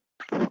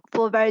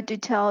 for very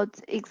detailed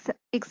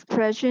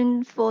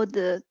expression for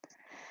the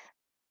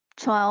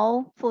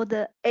trial for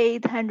the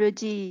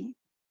 800G.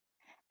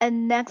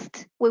 And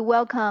next, we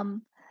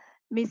welcome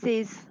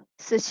Mrs.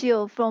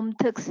 Cecile from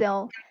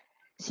Turkcell.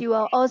 She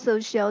will also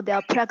share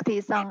their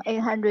practice on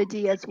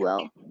 800G as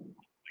well.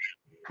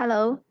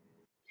 Hello,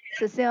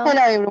 Cecile.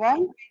 Hello,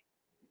 everyone.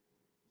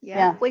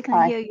 Yeah, we can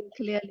hi. hear you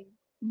clearly.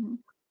 Mhm.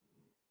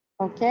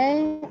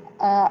 Okay,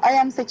 I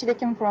am Seçil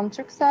Ekim from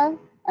Turkcell,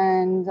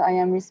 and I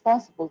am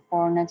responsible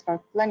for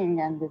network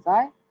planning and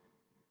design.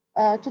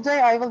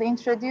 Today, I will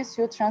introduce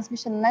you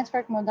transmission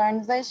network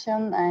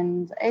modernization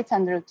and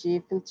 800G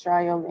field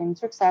trial in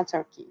Turkcell,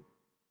 Turkey.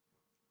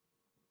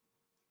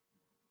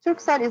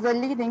 Turkcell is a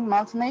leading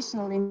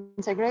multinational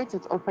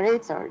integrated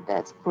operator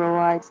that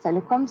provides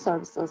telecom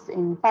services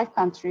in 5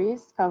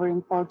 countries,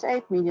 covering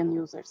 48 million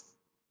users.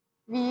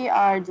 We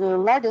are the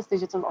largest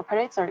digital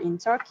operator in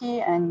Turkey,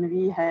 and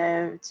we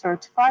have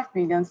 35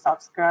 million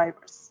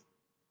subscribers.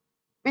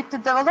 With the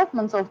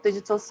development of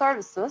digital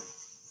services,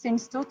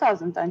 since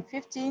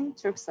 2015,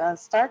 Turkcell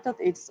started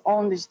its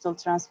own digital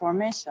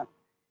transformation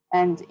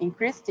and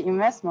increased the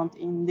investment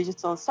in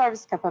digital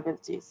service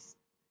capabilities.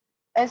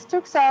 As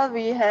Turkcell,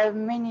 we have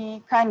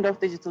many kind of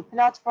digital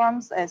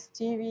platforms as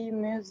TV,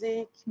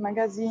 music,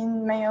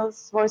 magazine,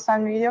 mails, voice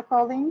and video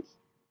calling.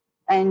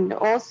 And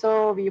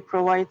also we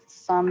provide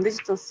some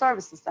digital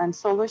services and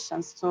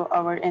solutions to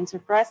our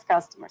enterprise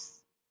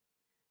customers.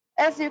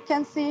 As you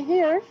can see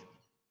here,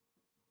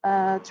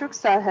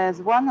 Turkcell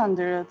has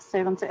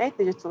 178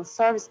 digital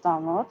service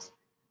downloads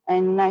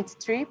and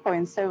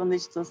 93.7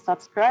 digital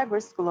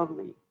subscribers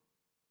globally.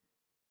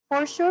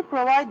 For sure,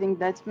 providing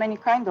that many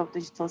kind of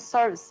digital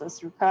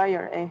services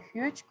require a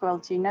huge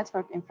quality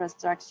network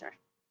infrastructure.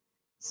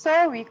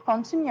 So we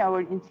continue our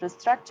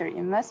infrastructure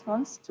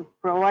investments to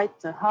provide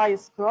the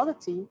highest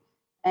quality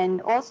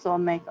and also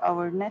make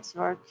our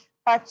network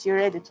 5G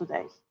ready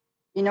today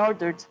in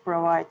order to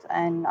provide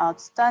an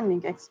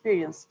outstanding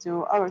experience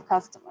to our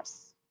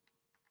customers.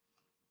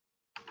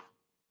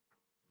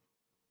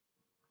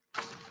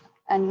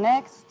 And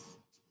next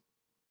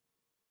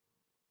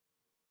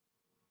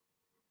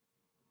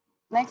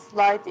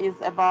slide is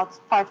about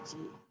 5G.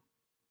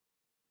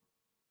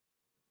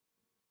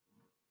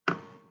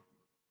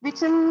 With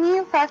the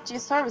new 5G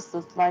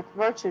services like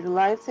virtual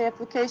reality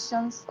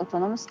applications,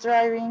 autonomous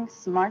driving,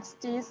 smart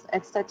cities,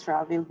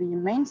 etc. will be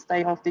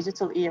mainstay of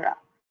digital era,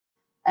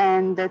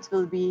 and that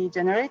will be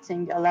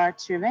generating a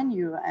large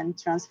revenue and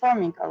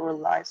transforming our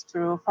lives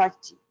through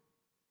 5G.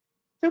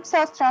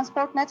 Turkcell's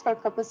transport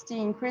network capacity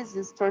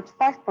increases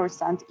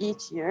 35%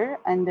 each year,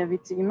 and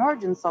with the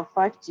emergence of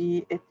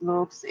 5G, it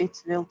looks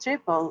it will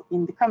triple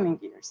in the coming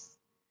years.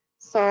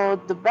 So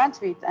the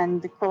bandwidth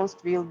and the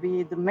cost will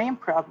be the main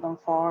problem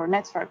for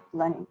network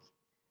planning.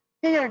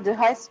 Here, the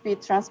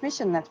high-speed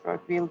transmission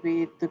network will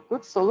be the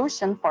good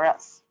solution for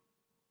us.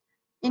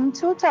 In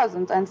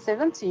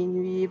 2017,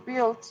 we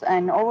built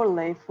an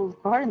overlay full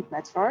coherent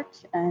network,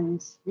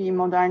 and we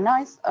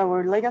modernized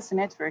our legacy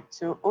network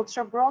to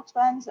ultra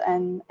broadband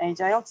and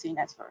HILT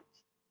network.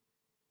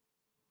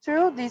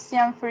 Through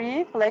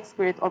DCM-free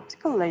flex-grid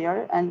optical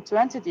layer and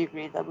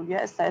 20-degree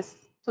WSS,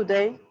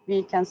 today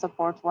we can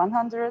support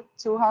 100,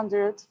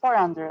 200,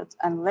 400,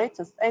 and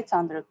latest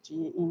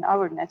 800G in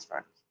our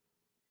network.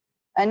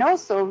 And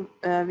also,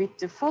 with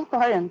the full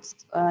coherent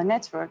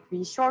network,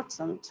 we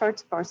shorten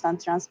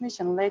 30%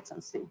 transmission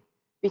latency,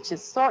 which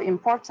is so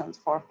important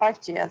for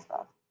 5G as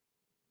well.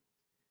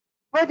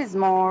 What is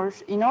more,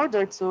 in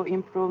order to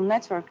improve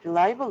network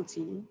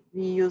reliability,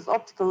 we use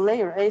optical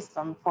layer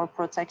ASIN for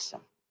protection.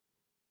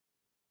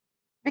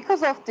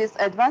 Because of this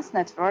advanced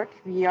network,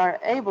 we are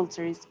able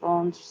to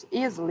respond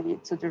easily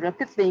to the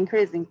rapidly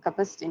increasing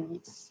capacity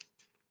needs.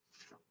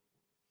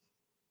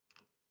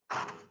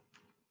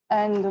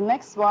 And the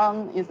next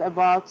one is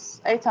about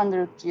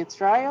 800G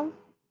trial.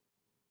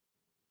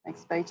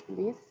 Next page,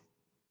 please.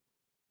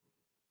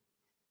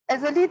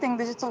 As a leading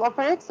digital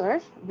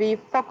operator, we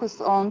focus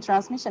on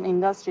transmission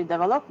industry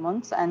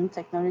development and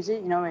technology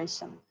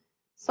innovation.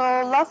 So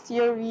last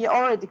year, we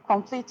already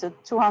completed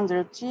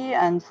 200G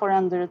and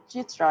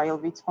 400G trial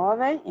with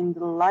Huawei in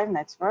the live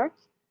network.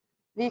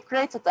 We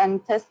created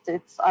and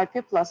tested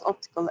IP plus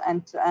optical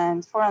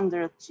end-to-end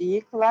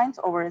 400G client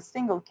over a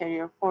single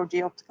carrier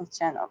 4G optical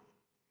channel.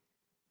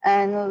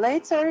 And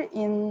later,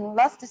 in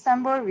last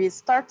December, we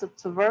started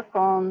to work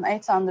on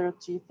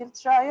 800G field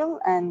trial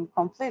and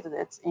completed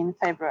it in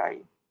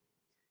February.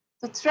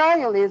 The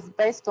trial is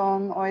based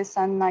on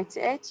OSN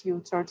 98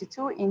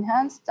 U32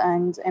 enhanced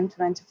and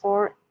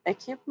M24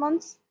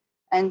 equipment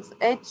and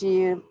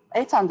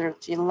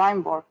 800G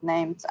line board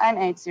named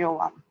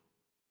N801.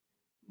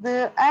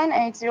 The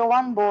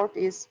N801 board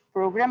is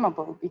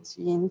programmable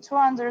between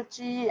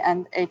 200G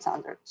and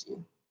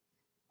 800G.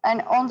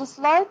 And on the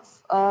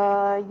slides,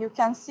 you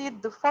can see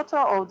the photo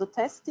of the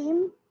test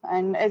team.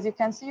 And as you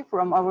can see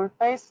from our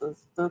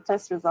faces, the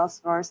test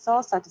results were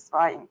so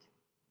satisfying.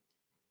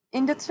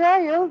 In the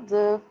trial,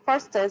 the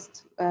first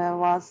test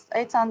was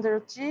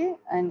 800G,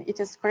 and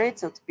it is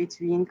created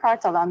between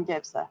Kartal and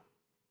Gebze.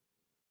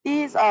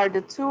 These are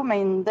the two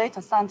main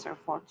data centers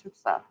for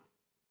Turkcell.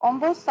 On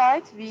both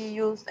sides, we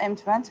used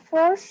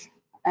M24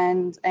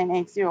 and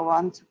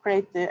N801 to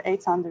create the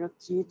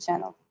 800G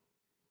channel.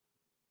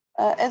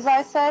 As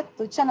I said,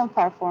 the channel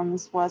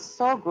performance was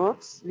so good.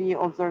 We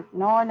observed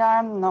no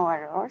alarm, no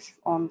error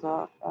on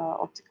the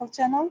optical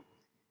channel.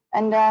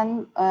 And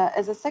then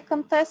as a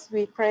second test,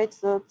 we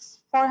created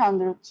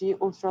 400G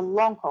ultra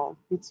long haul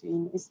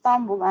between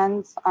Istanbul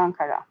and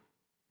Ankara.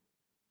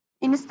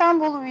 In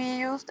Istanbul, we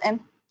used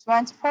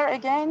M24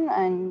 again,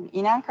 and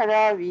in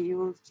Ankara, we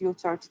used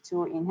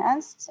U32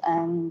 enhanced,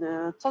 and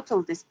the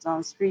total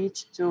distance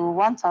reached to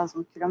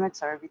 1,000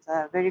 kilometers with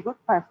a very good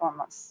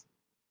performance.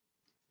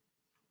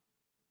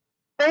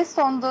 Based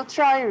on the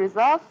trial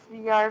results,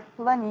 we are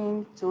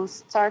planning to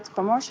start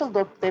commercial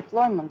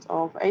deployment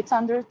of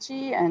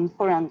 800G and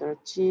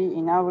 400G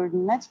in our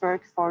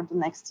network for the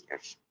next year.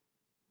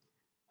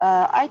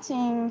 I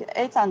think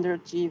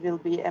 800G will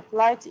be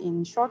applied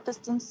in short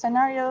distance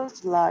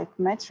scenarios like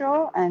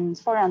metro, and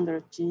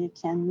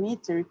 400G can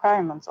meet the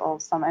requirements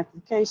of some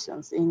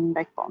applications in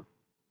backbone.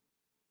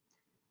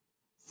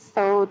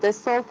 So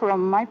that's all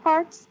from my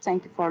part.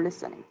 Thank you for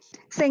listening.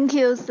 Thank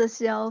you,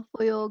 Cecile,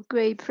 for your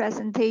great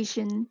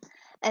presentation.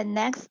 And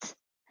next,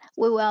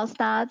 we will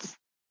start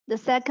the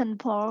second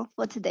poll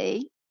for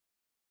today.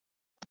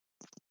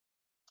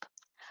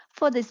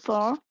 For this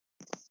poll,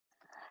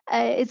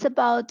 it's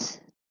about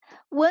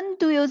when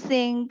do you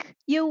think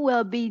you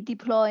will be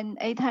deploying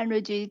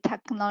 800G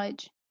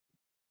technology?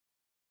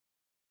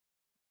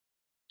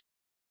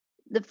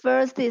 The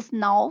first is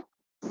now,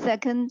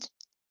 second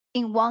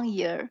in 1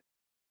 year,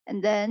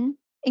 and then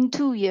in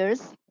 2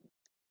 years.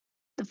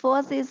 The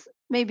fourth is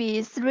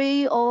maybe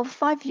 3 or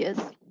 5 years.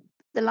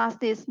 The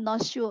last is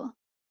not sure.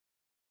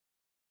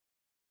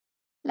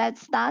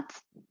 Let's start.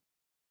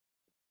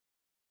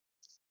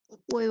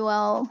 We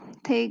will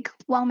take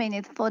 1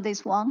 minute for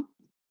this one.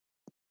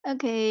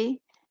 Okay,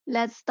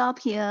 let's stop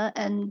here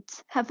and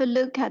have a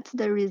look at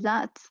the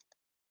results.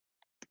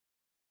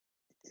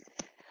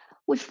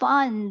 We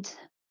find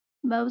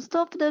most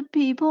of the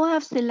people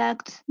have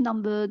selected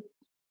number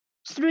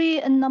 3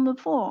 and number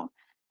 4,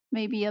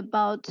 maybe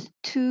about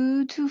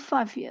 2 to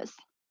 5 years.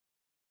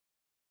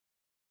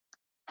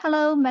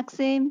 Hello,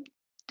 Maxime.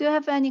 Do you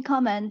have any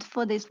comment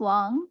for this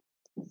one?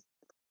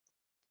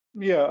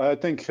 Yeah, I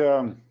think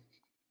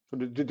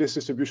this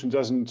distribution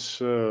doesn't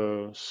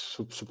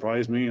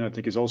surprise me. I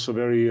think it's also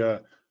very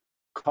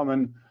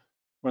common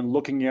when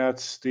looking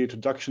at the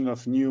introduction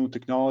of new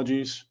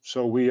technologies.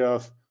 So we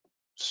have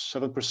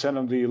 7%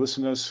 of the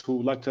listeners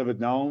who like to have it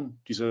now.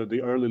 These are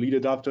the early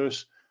lead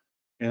adopters.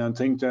 And I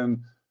think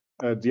then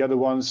the other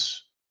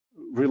ones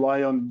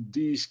rely on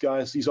these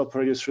guys, these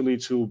operators really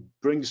to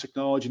bring this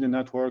technology in the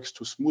networks,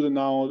 to smoothen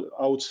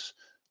out,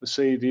 let's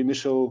say, the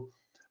initial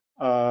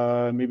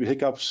maybe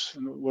hiccups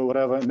or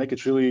whatever, and make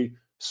it really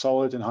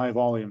solid and high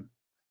volume.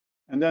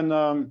 And then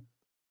the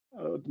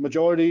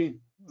majority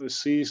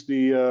sees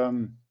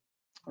the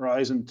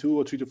horizon 2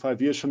 or 3 to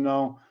 5 years from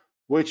now,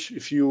 which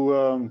if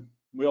you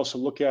we also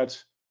look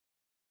at,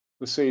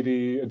 let's say,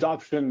 the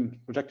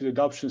projected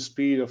adoption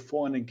speed of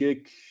 400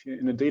 gig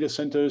in the data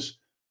centers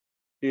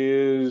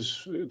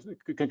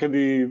can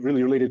be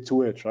really related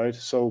to it, right?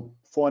 So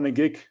 400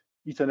 gig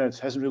Ethernet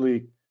hasn't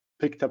really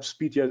picked up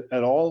speed yet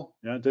at all.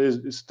 Yeah,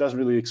 it doesn't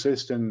really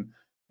exist in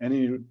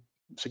any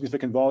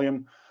significant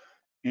volume,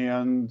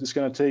 and it's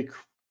going to take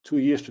 2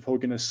 years before we're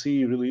going to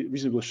see really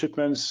reasonable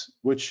shipments,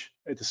 which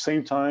at the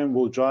same time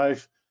will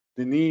drive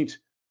the need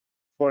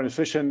for an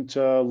efficient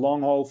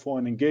long-haul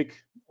 400 gig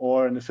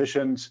or an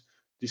efficient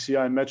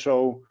DCI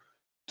Metro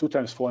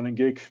 2x 400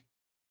 gig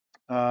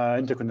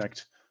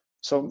interconnect.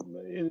 So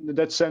in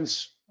that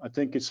sense, I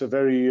think it's a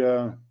very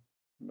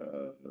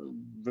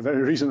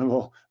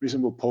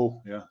reasonable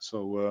poll. Yeah.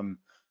 So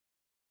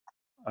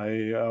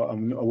I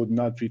would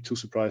not be too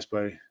surprised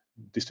by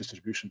this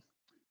distribution.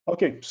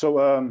 Okay,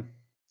 so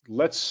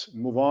let's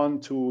move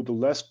on to the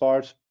last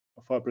part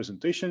of our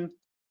presentation.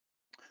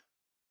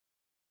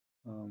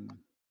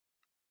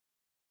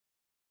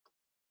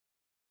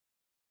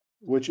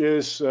 Which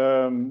is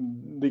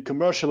the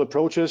commercial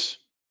approaches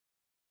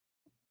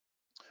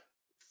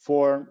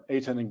for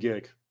 800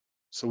 gig.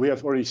 So we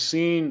have already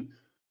seen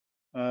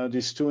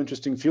these two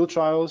interesting field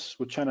trials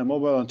with China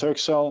Mobile and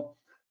Turkcell,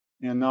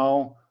 and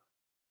now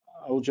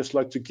I would just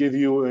like to give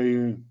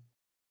you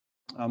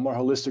a more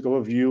holistic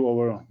overview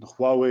over the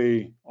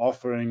Huawei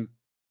offering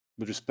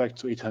with respect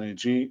to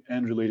 800G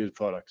and related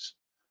products.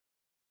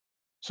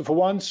 So for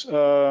once,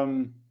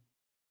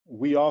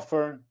 we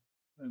offer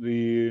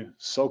the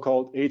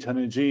so-called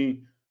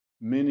 800G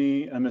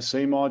mini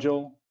MSA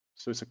module.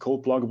 So it's a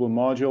co-pluggable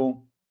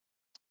module,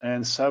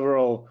 and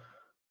several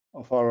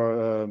of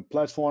our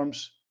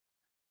platforms.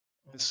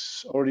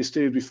 As already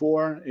stated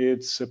before,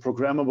 it's a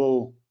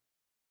programmable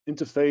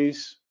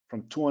interface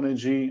from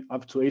 200G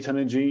up to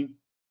 800G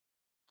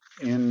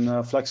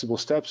in flexible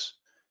steps.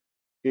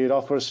 It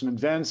offers an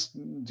advanced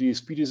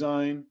DSP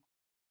design,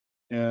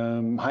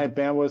 high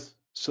bandwidth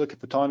silicon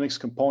photonics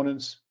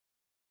components,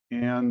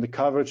 and the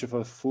coverage of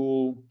a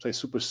full, say,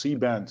 super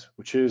C-band,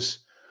 which is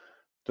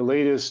the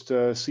latest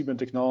C-band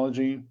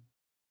technology,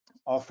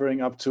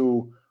 offering up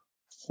to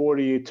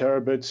 48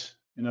 terabits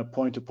in a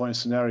point-to-point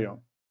scenario.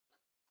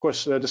 Of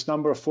course, this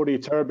number of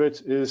 48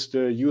 terabit is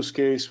the use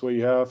case where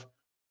you have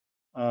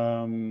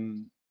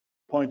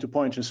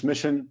point-to-point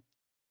transmission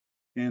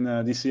in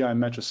a DCI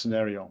Metro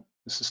scenario.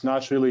 This is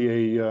not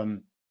really a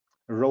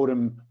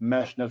ROADM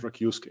mesh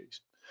network use case.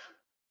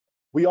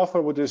 We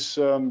offer with this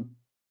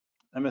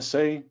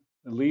MSA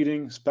a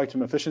leading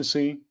spectrum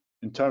efficiency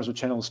in terms of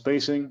channel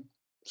spacing.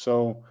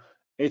 So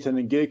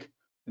 800 gig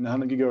and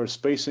 100 gigahertz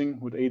spacing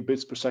with 8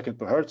 bits per second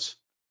per hertz.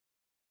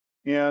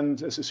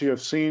 And as you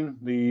have seen,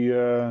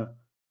 the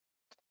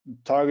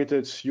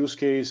targeted use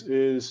case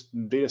is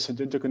data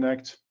center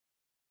interconnect.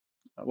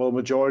 Well,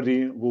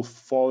 majority will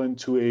fall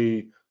into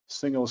a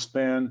single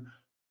span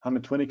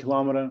 120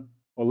 kilometer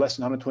or less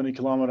than 120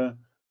 kilometer.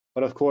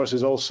 But of course,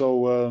 there's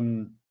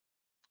also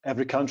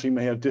every country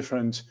may have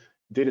different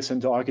data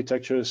center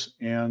architectures,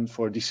 and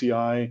for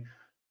DCI,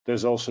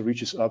 there's also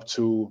reaches up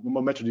to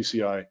Metro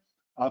DCI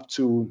up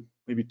to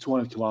maybe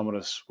 200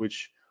 kilometers,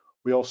 which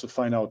we also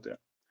find out there.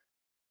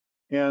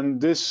 And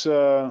this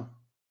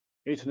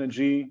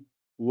 800G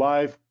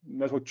live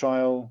network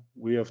trial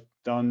we have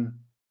done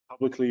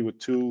publicly with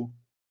two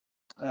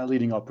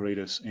leading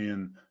operators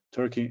in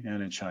Turkey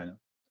and in China.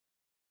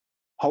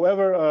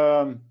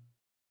 However,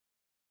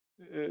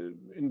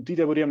 in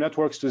DWDM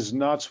networks, there's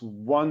not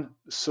one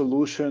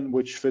solution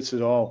which fits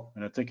it all,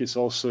 and I think it's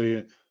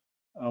also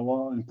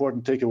one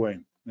important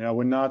takeaway. Yeah,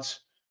 we're not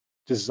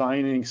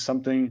designing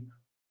something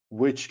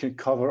which can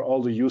cover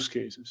all the use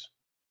cases,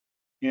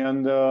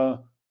 and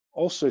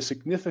also a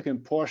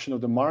significant portion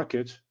of the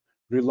market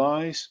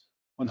relies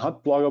on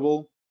hot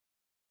pluggable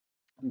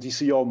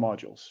DCO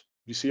modules.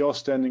 DCO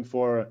standing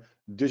for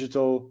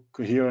digital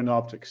coherent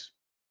optics.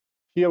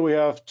 Here we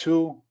have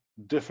two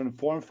different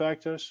form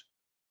factors: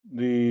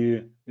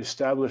 the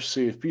established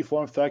CFP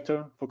form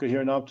factor for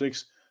coherent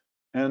optics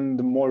and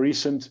the more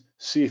recent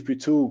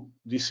CFP2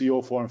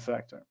 DCO form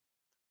factor,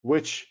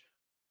 which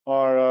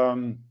are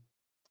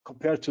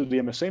compared to the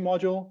MSA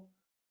module,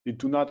 they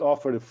do not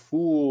offer the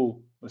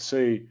full, let's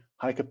say,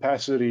 high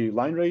capacity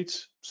line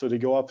rates. So they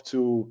go up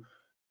to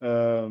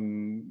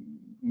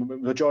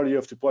majority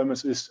of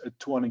deployments is at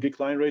 200 gig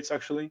line rates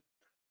actually.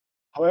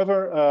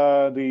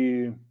 However,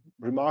 the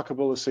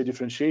remarkable, let's say,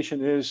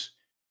 differentiation is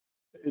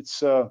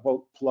it's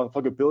well,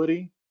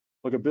 pluggability.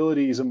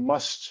 Pluggability is a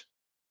must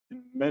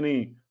in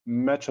many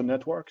metro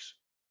networks,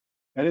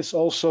 and it's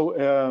also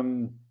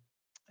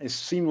a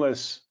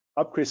seamless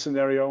upgrade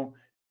scenario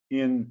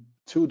in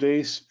 2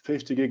 days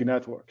 50 gig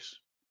networks.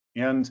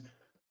 And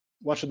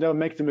one should never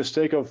make the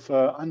mistake of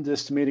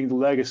underestimating the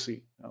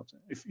legacy.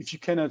 If you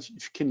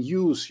can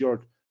use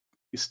your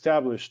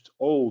established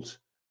old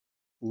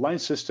line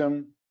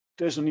system,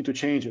 there's no need to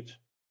change it,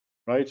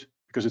 right?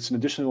 Because it's an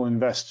additional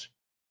invest.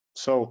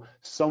 So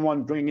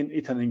someone bringing in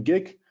 800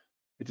 gig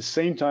at the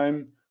same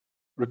time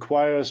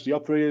requires the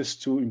operators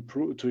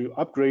to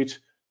upgrade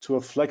to a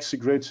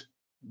FlexiGrid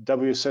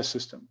WSS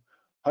system.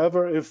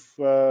 However, if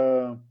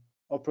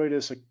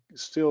operators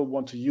still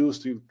want to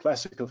use the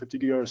classical 50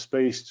 GHz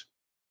spaced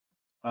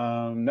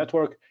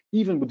network,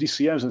 even with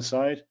DCMs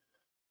inside,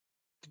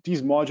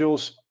 these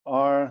modules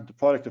are the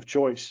product of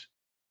choice,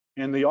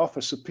 and they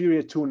offer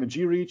superior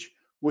 200G reach,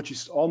 which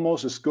is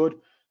almost as good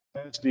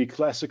as the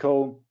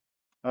classical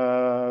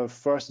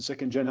first and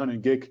second gen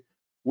 100 gig,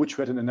 which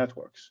we had in the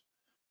networks.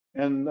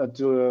 And at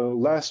the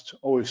last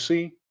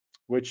OFC,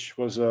 which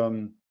was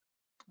an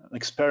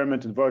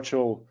experiment in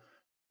virtual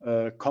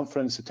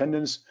conference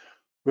attendance,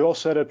 we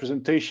also had a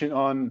presentation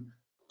on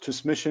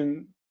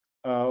transmission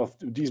of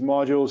these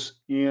modules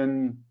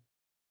in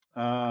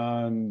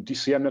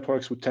DCM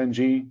networks with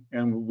 10G,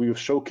 and we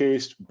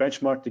showcased,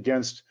 benchmarked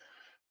against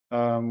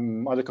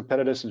other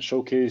competitors and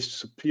showcased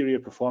superior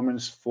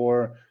performance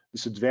for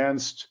this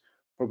advanced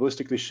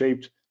probabilistically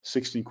shaped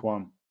 16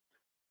 QAM.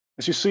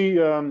 As you see,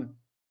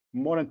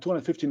 more than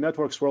 250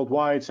 networks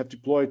worldwide have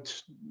deployed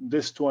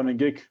this 200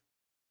 gig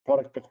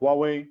product by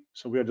Huawei.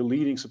 So we are the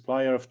leading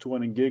supplier of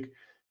 200 gig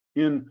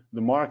in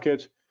the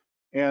market.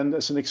 And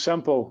as an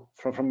example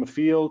from the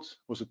field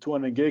was a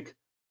 200 gig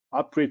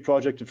upgrade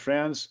project in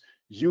France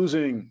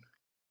using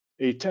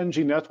a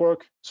 10G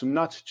network, so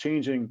not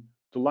changing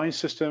the line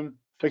system,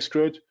 fixed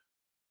grid.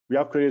 We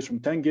upgraded from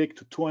 10 gig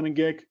to 200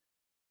 gig,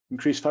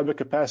 increased fiber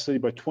capacity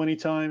by 20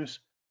 times,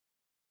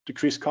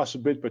 decreased cost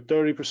of bit by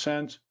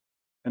 30%,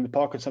 and the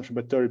power consumption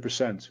by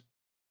 30%.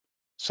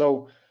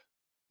 So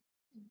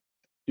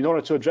in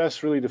order to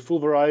address really the full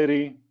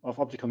variety of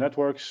optical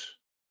networks,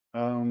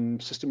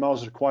 system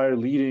houses require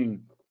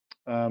leading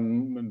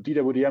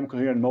DWDM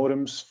coherent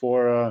modems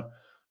for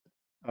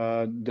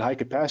the high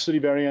capacity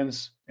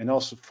variants and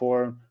also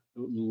for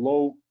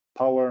low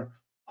power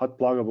hot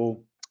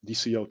pluggable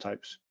DCO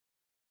types.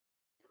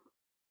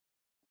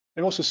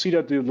 And also see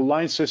that the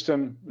line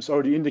system is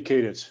already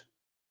indicated,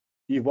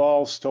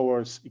 evolves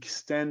towards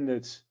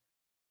extended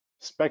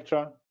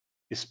spectra,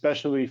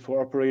 especially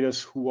for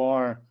operators who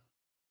are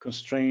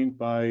constrained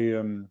by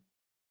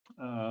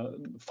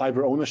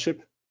fiber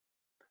ownership.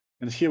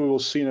 And here we will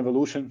see an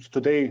evolution.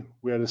 Today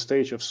we are at the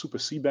stage of super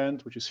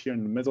C-band, which is here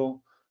in the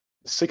middle,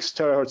 6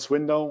 terahertz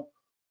window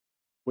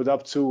with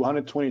up to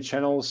 120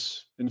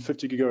 channels in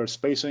 50 gigahertz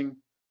spacing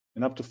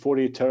and up to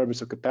 48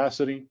 terabits of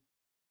capacity.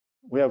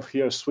 We have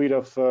here a suite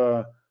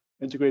of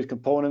integrated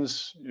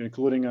components,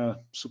 including a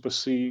Super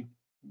C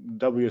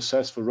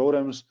WSS for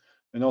ROADMs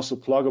and also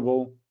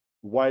pluggable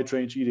wide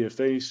range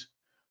EDFAs.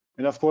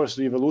 And of course,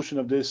 the evolution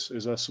of this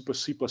is a Super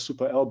C plus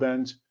Super L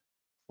band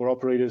for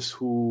operators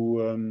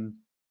who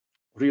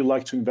really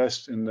like to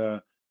invest in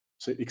the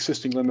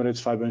existing limited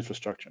fiber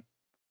infrastructure.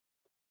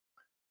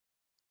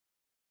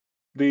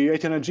 The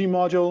 800G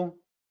module,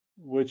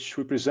 which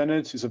we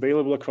presented, is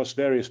available across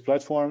various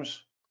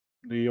platforms.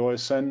 The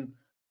OSN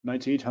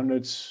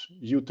 9800's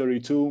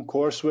U32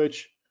 core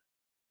switch,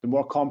 the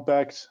more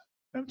compact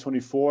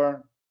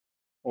M24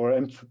 or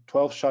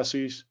M12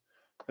 chassis,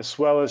 as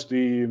well as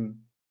the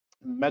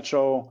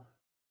Metro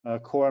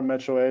Core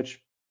Metro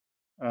Edge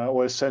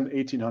OSN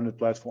 1800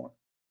 platform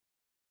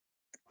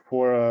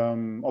for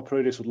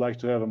operators who would like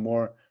to have a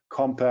more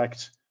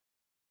compact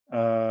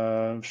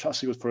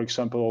chassis with, for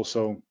example,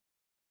 also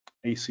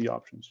AC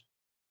options.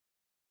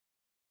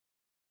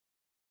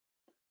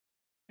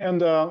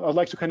 And I'd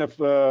like to kind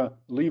of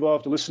leave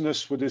off the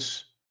listeners with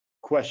this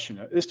question.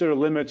 Is there a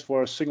limit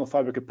for signal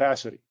fiber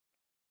capacity?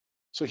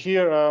 So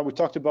here we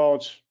talked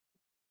about,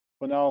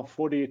 for now,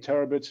 48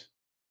 terabit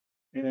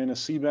in a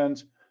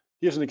C-band.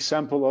 Here's an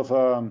example of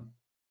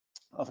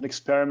an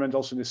experiment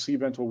also in the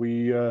C-band where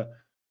we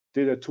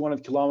did a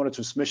 200-kilometer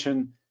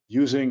transmission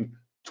using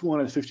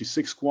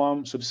 256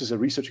 QAM. So this is a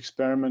research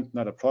experiment,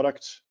 not a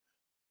product,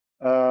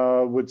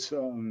 with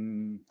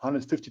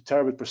 150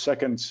 terabit per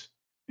second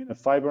in a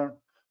fiber.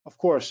 Of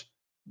course,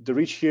 the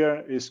reach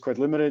here is quite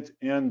limited,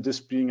 and this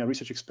being a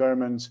research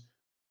experiment,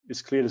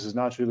 it's clear this is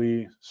not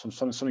really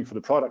something for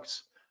the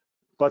products.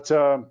 But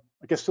I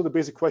guess still the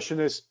basic question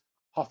is,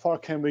 how far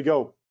can we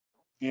go?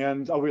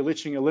 And are we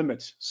reaching a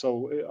limit?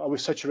 So are we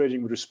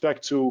saturating with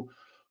respect to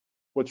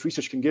what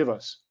research can give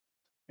us?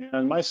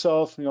 And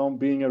myself,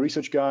 being a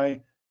research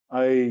guy,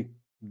 I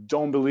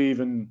don't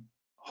believe in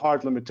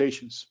hard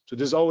limitations. So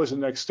there's always the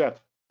next step.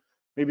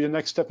 Maybe the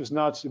next step is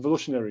not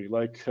evolutionary,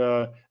 like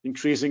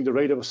increasing the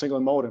rate of a single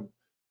modem.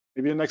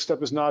 Maybe the next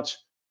step is not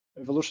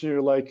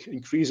evolutionary, like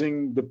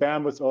increasing the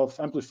bandwidth of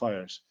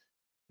amplifiers.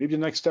 Maybe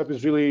the next step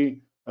is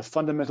really a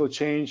fundamental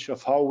change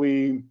of how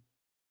we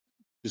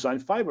design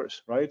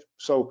fibers, right?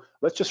 So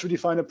let's just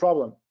redefine the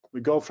problem.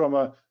 We go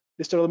from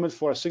is there a limit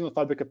for a single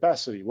fiber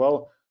capacity?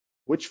 Well,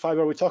 which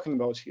fiber are we talking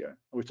about here?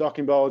 Are we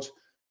talking about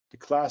the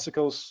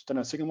classical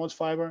standard signal mode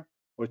fiber? Are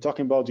we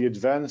talking about the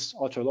advanced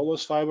ultra low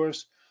loss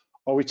fibers?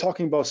 Are we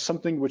talking about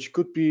something which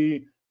could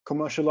be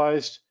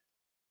commercialized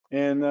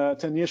in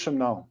 10 years from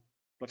now,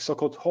 like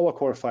so-called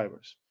holocore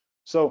fibers?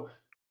 So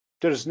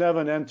there's never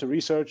an end to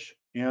research.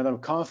 And I'm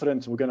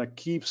confident we're going to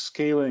keep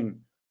scaling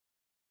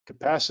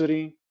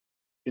capacity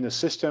in the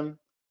system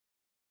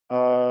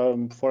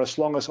for as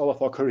long as all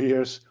of our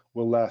careers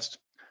will last.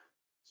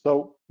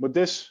 So with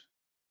this,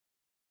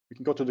 we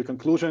can go to the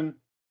conclusion.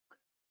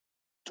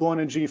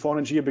 200G,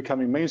 400G are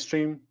becoming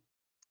mainstream.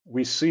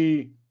 We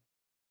see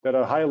that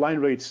our high line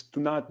rates do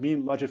not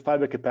mean larger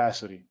fiber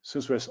capacity,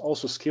 since we're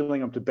also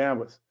scaling up the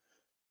bandwidth.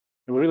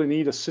 And we really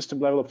need a system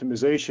level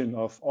optimization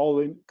of all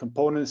the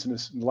components in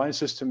the line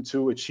system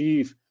to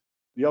achieve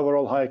the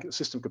overall high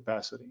system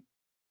capacity.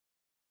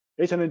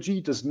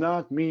 800G does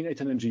not mean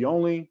 800G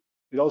only.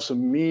 It also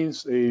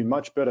means a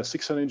much better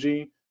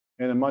 600G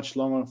and a much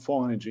longer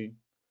 400G.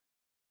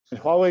 And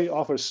Huawei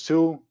offers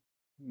two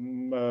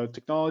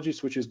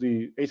technologies, which is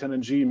the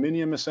 800G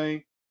mini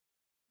MSA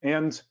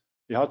and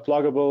the hot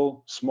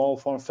pluggable, small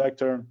form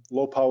factor,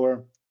 low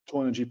power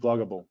 200G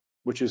pluggable,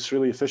 which is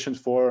really efficient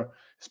for,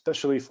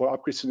 especially for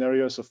upgrade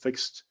scenarios of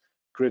fixed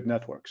grid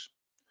networks.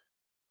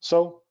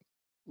 So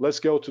let's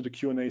go to the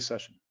Q&A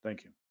session.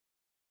 Thank you.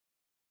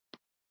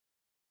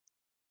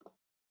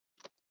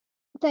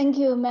 Thank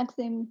you,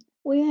 Maxim.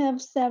 We have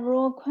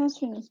several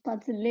questions,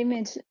 but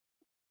limit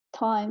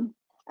time.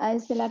 I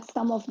select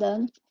some of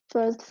them.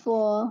 First,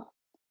 for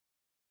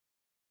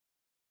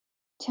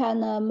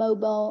China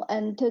Mobile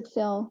and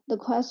Turkcell, the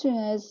question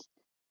is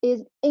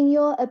in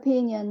your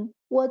opinion,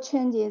 what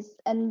changes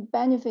and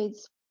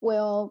benefits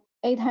will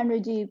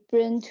 800G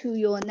bring to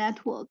your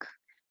network?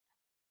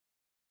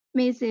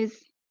 Mrs.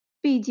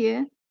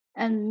 Bijie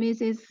and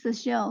Mrs.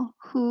 Xiao,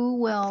 who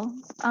will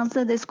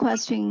answer this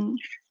question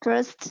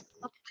first?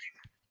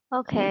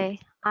 Okay,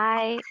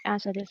 I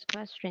answer this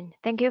question.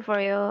 Thank you for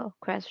your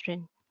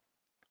question.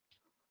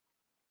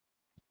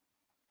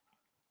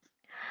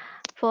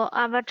 For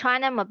our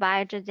China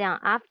Mobile Zhejiang,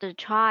 after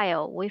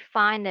trial, we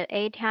find that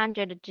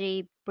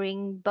 800G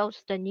bring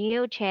both the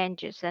new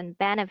changes and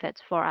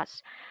benefits for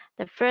us.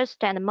 The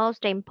first and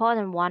most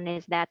important one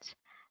is that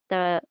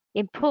the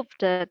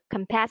improved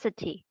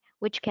capacity,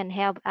 which can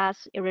help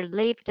us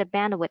relieve the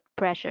bandwidth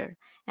pressure.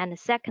 And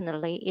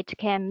secondly, it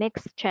can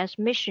mix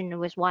transmission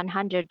with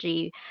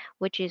 100G,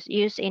 which is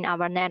used in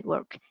our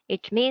network.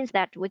 It means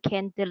that we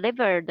can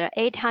deliver the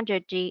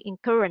 800G in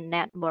current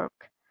network.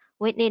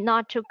 We need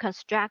not to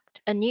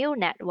construct a new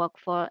network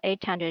for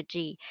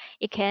 800G.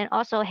 It can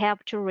also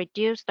help to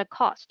reduce the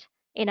cost.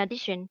 In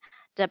addition,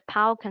 the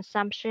power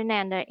consumption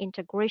and the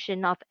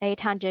integration of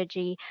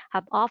 800G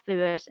have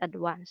obvious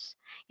advances.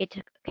 It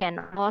can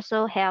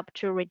also help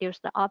to reduce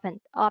the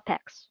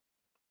OPEX.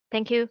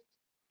 Thank you.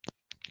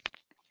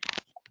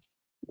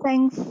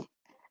 Thanks,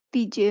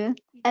 Bijie.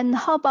 And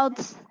how about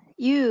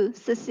you,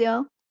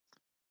 Cecile?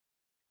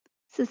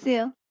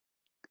 Cecile?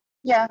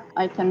 Yeah,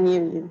 I can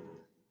hear you.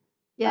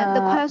 Yeah,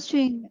 the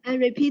question, I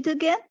repeat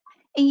again.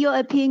 In your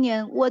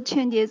opinion, what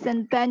changes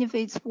and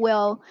benefits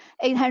will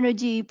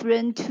 800G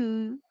bring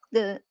to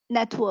the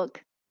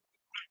network?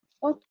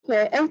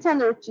 Okay,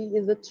 800G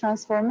is a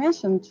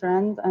transformation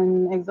trend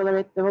and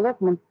accelerate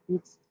development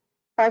with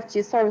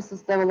 5G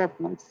services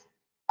development.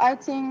 I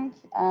think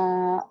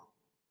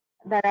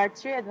there are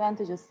three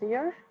advantages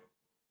here.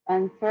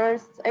 And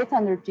first,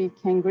 800G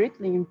can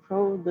greatly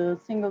improve the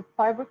single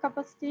fiber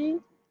capacity,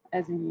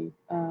 as we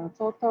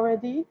talked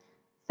already.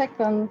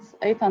 Second,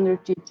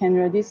 800G can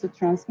reduce the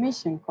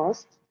transmission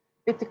cost.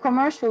 With the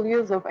commercial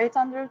use of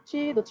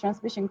 800G, the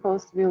transmission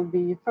cost will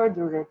be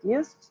further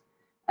reduced.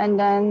 And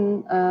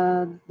then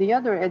the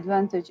other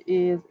advantage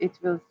is it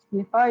will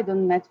simplify the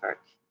network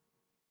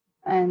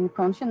and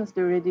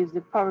continuously reduce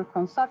the power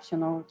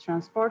consumption of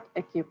transport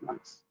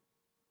equipment.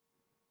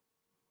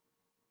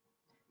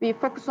 We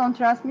focus on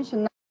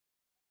transmission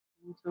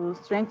to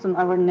strengthen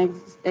our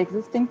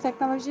existing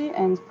technology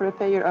and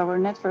prepare our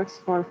networks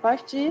for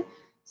 5G.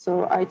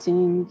 So I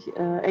think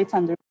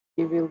 800G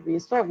will be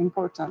so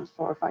important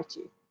for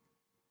 5G.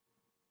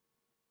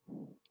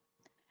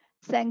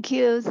 Thank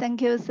you,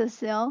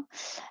 Cecile.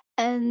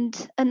 And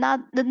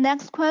the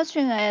next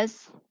question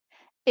is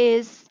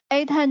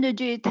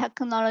 800G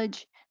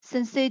technology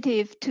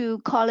sensitive to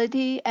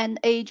quality and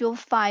age of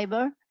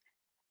fiber?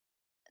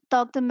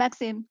 Dr.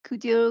 Maxim,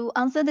 could you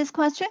answer this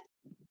question?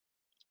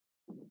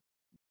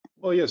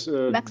 Oh yes,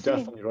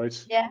 definitely,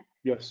 right? Yeah.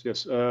 Yes.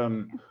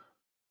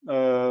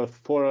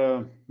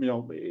 For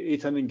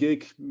 800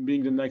 gig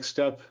being the next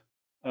step,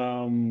 we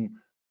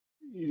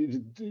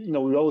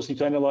always need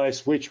to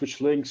analyze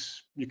which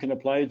links you can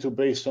apply to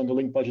based on the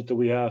link budget that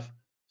we have.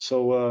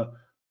 So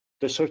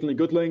there's certainly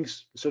good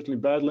links, certainly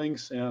bad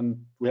links,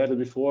 and we had it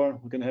before.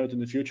 We're going to have it in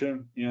the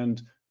future, and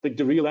I think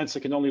the real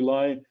answer can only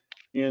lie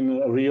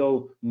in a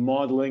real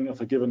modeling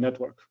of a given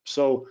network.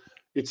 So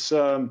it's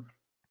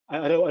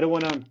I don't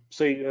want to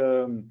say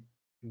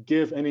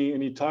give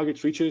any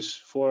target reaches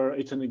for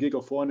 800 gig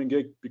or 400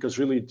 gig, because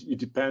really it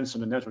depends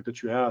on the network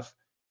that you have.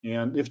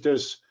 And if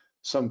there's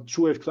some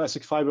true wave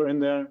classic fiber in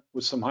there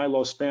with some high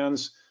loss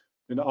spans,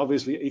 then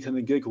obviously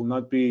 800 gig will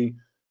not be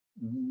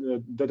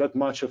that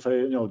much of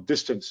a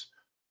distance.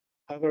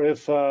 However,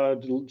 if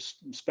the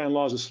span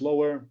loss is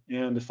lower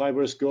and the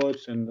fiber is good,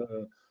 and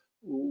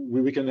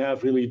we can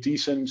have really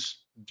decent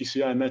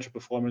DCI metro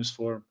performance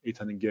for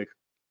 800 gig.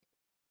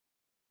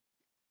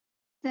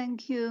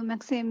 Thank you,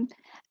 Maxim.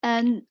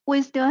 And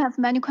we still have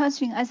many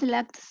questions. I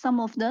select some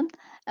of them.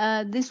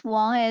 This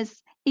one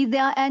is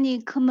there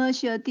any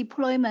commercial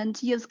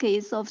deployment use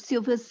case of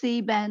Super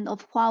C-band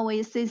of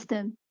Huawei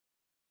system?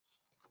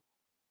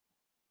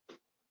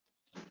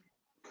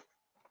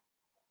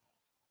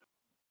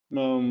 I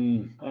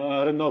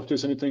don't know if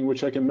there's anything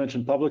which I can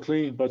mention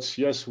publicly, but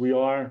yes, we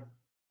are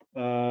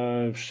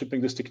shipping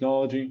this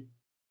technology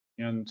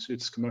and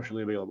it's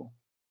commercially available.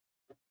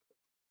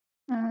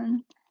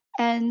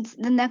 And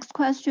the next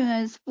question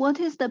is, what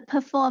is the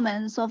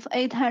performance of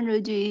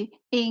 800G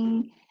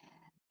in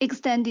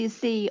extended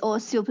C or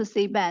Super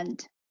C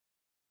band?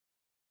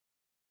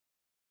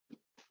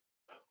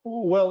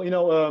 Well,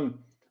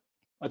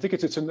 I think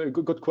it's a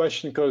good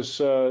question because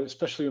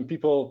especially when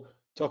people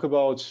talk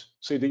about,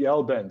 say, the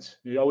L band,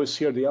 you always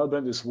hear the L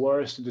band is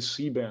worse than the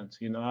C band.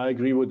 I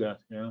agree with that.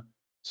 Yeah.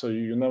 So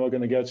you're never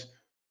going to get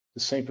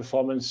the same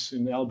performance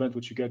in L band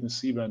which you get in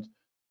C band.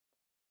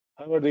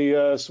 However,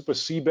 the Super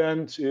C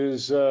band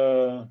is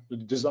the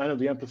design of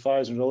the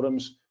amplifiers and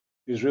ROADMs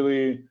is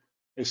really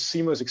a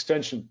seamless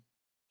extension.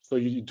 So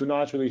you do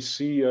not really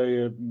see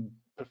a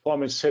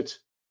performance hit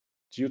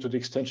due to the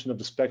extension of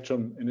the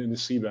spectrum in the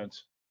C band.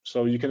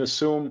 So you can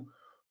assume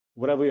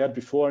whatever you had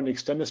before in the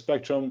extended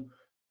spectrum,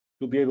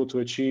 you'll be able to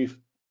achieve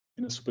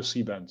in the Super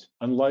C band,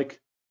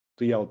 unlike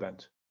the L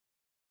band.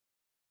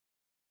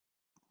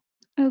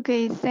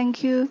 Okay,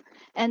 thank you.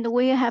 And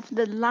we have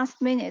the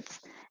last minute.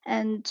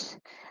 And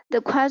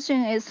the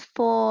question is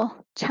for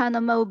China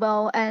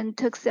Mobile and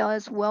Turkcell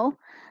as well.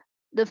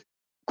 The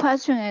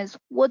question is,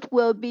 what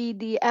will be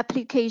the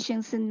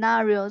application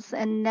scenarios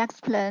and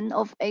next plan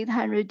of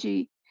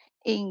 800G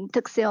in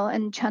Turkcell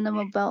and China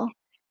Mobile?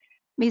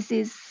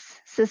 Mrs.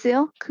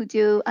 Cecile, could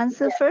you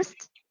answer first?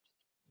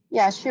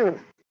 Yeah, sure.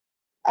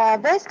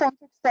 Based on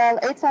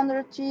Turkcell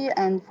 800G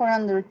and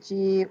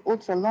 400G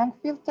ultra long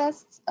field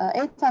tests,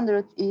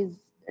 800 is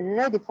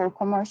ready for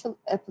commercial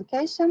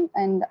application.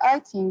 And I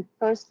think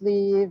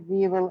firstly,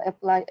 we will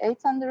apply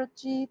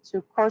 800G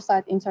to core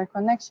site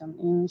interconnection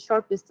in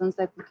short distance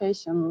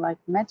application like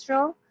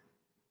metro.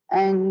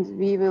 And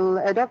we will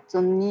adopt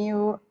a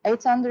new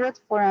 800,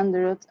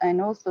 400,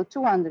 and also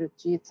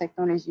 200G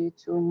technology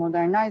to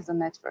modernize the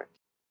network.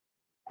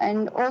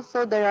 And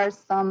also there are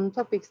some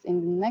topics in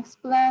the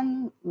next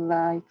plan,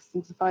 like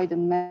simplify the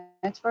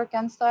network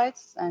and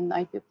sites and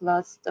IP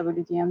plus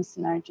WDM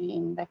synergy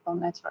in backbone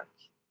network.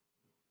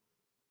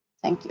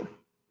 Thank you.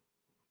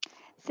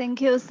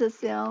 Thank you,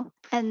 Cecile.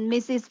 And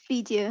Mrs.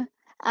 Bijie,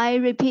 I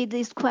repeat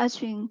this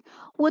question.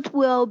 What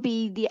will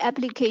be the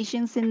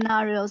application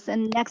scenarios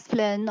and next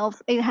plan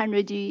of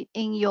 800G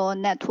in your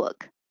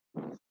network?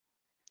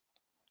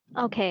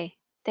 Okay,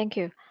 thank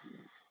you.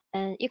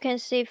 And you can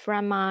see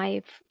from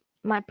my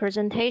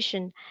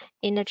presentation,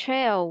 in the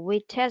trial,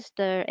 we test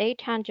the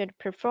 800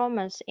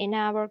 performance in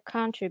our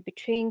country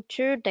between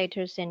two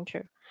data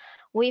centers.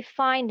 We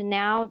find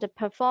now the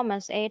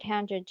performance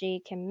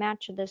 800G can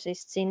match the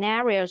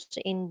scenarios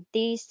in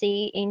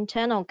DC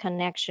internal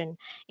connection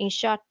in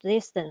short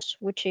distance,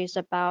 which is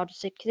about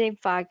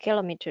 65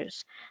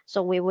 kilometers.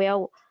 So we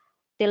will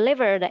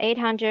deliver the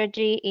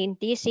 800G in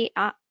DC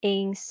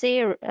in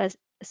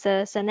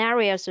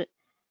scenarios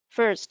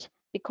first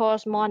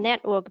because more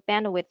network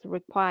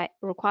bandwidth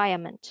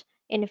requirement.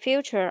 In the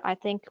future, I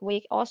think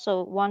we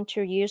also want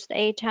to use the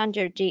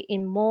 800G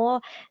in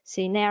more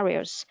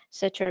scenarios,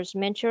 such as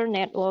metro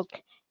network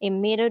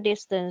in middle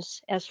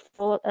distance as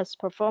well as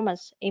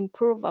performance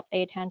improve of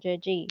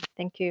 800G.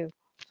 Thank you.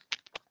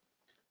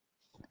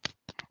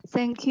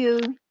 Thank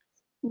you,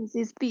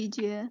 Mrs.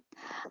 Bijie.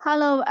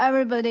 Hello,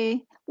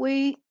 everybody.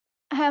 We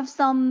have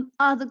some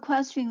other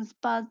questions,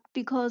 but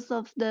because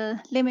of the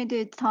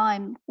limited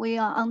time, we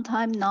are on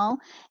time now.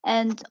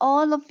 And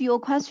all of your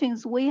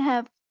questions we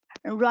have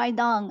write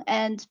down,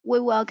 and we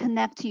will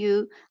connect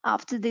you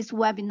after this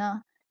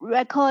webinar.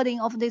 Recording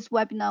of this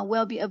webinar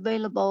will be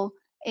available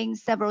in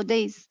several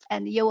days,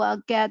 and you will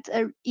get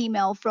an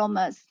email from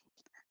us.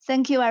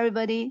 Thank you,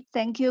 everybody.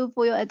 Thank you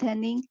for your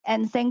attending,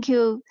 and thank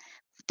you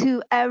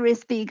to every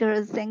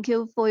speaker. Thank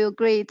you for your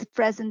great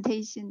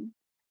presentation.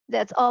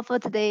 That's all for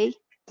today.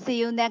 See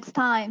you next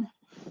time.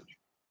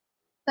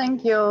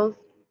 Thank you.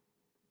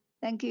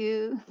 Thank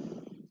you.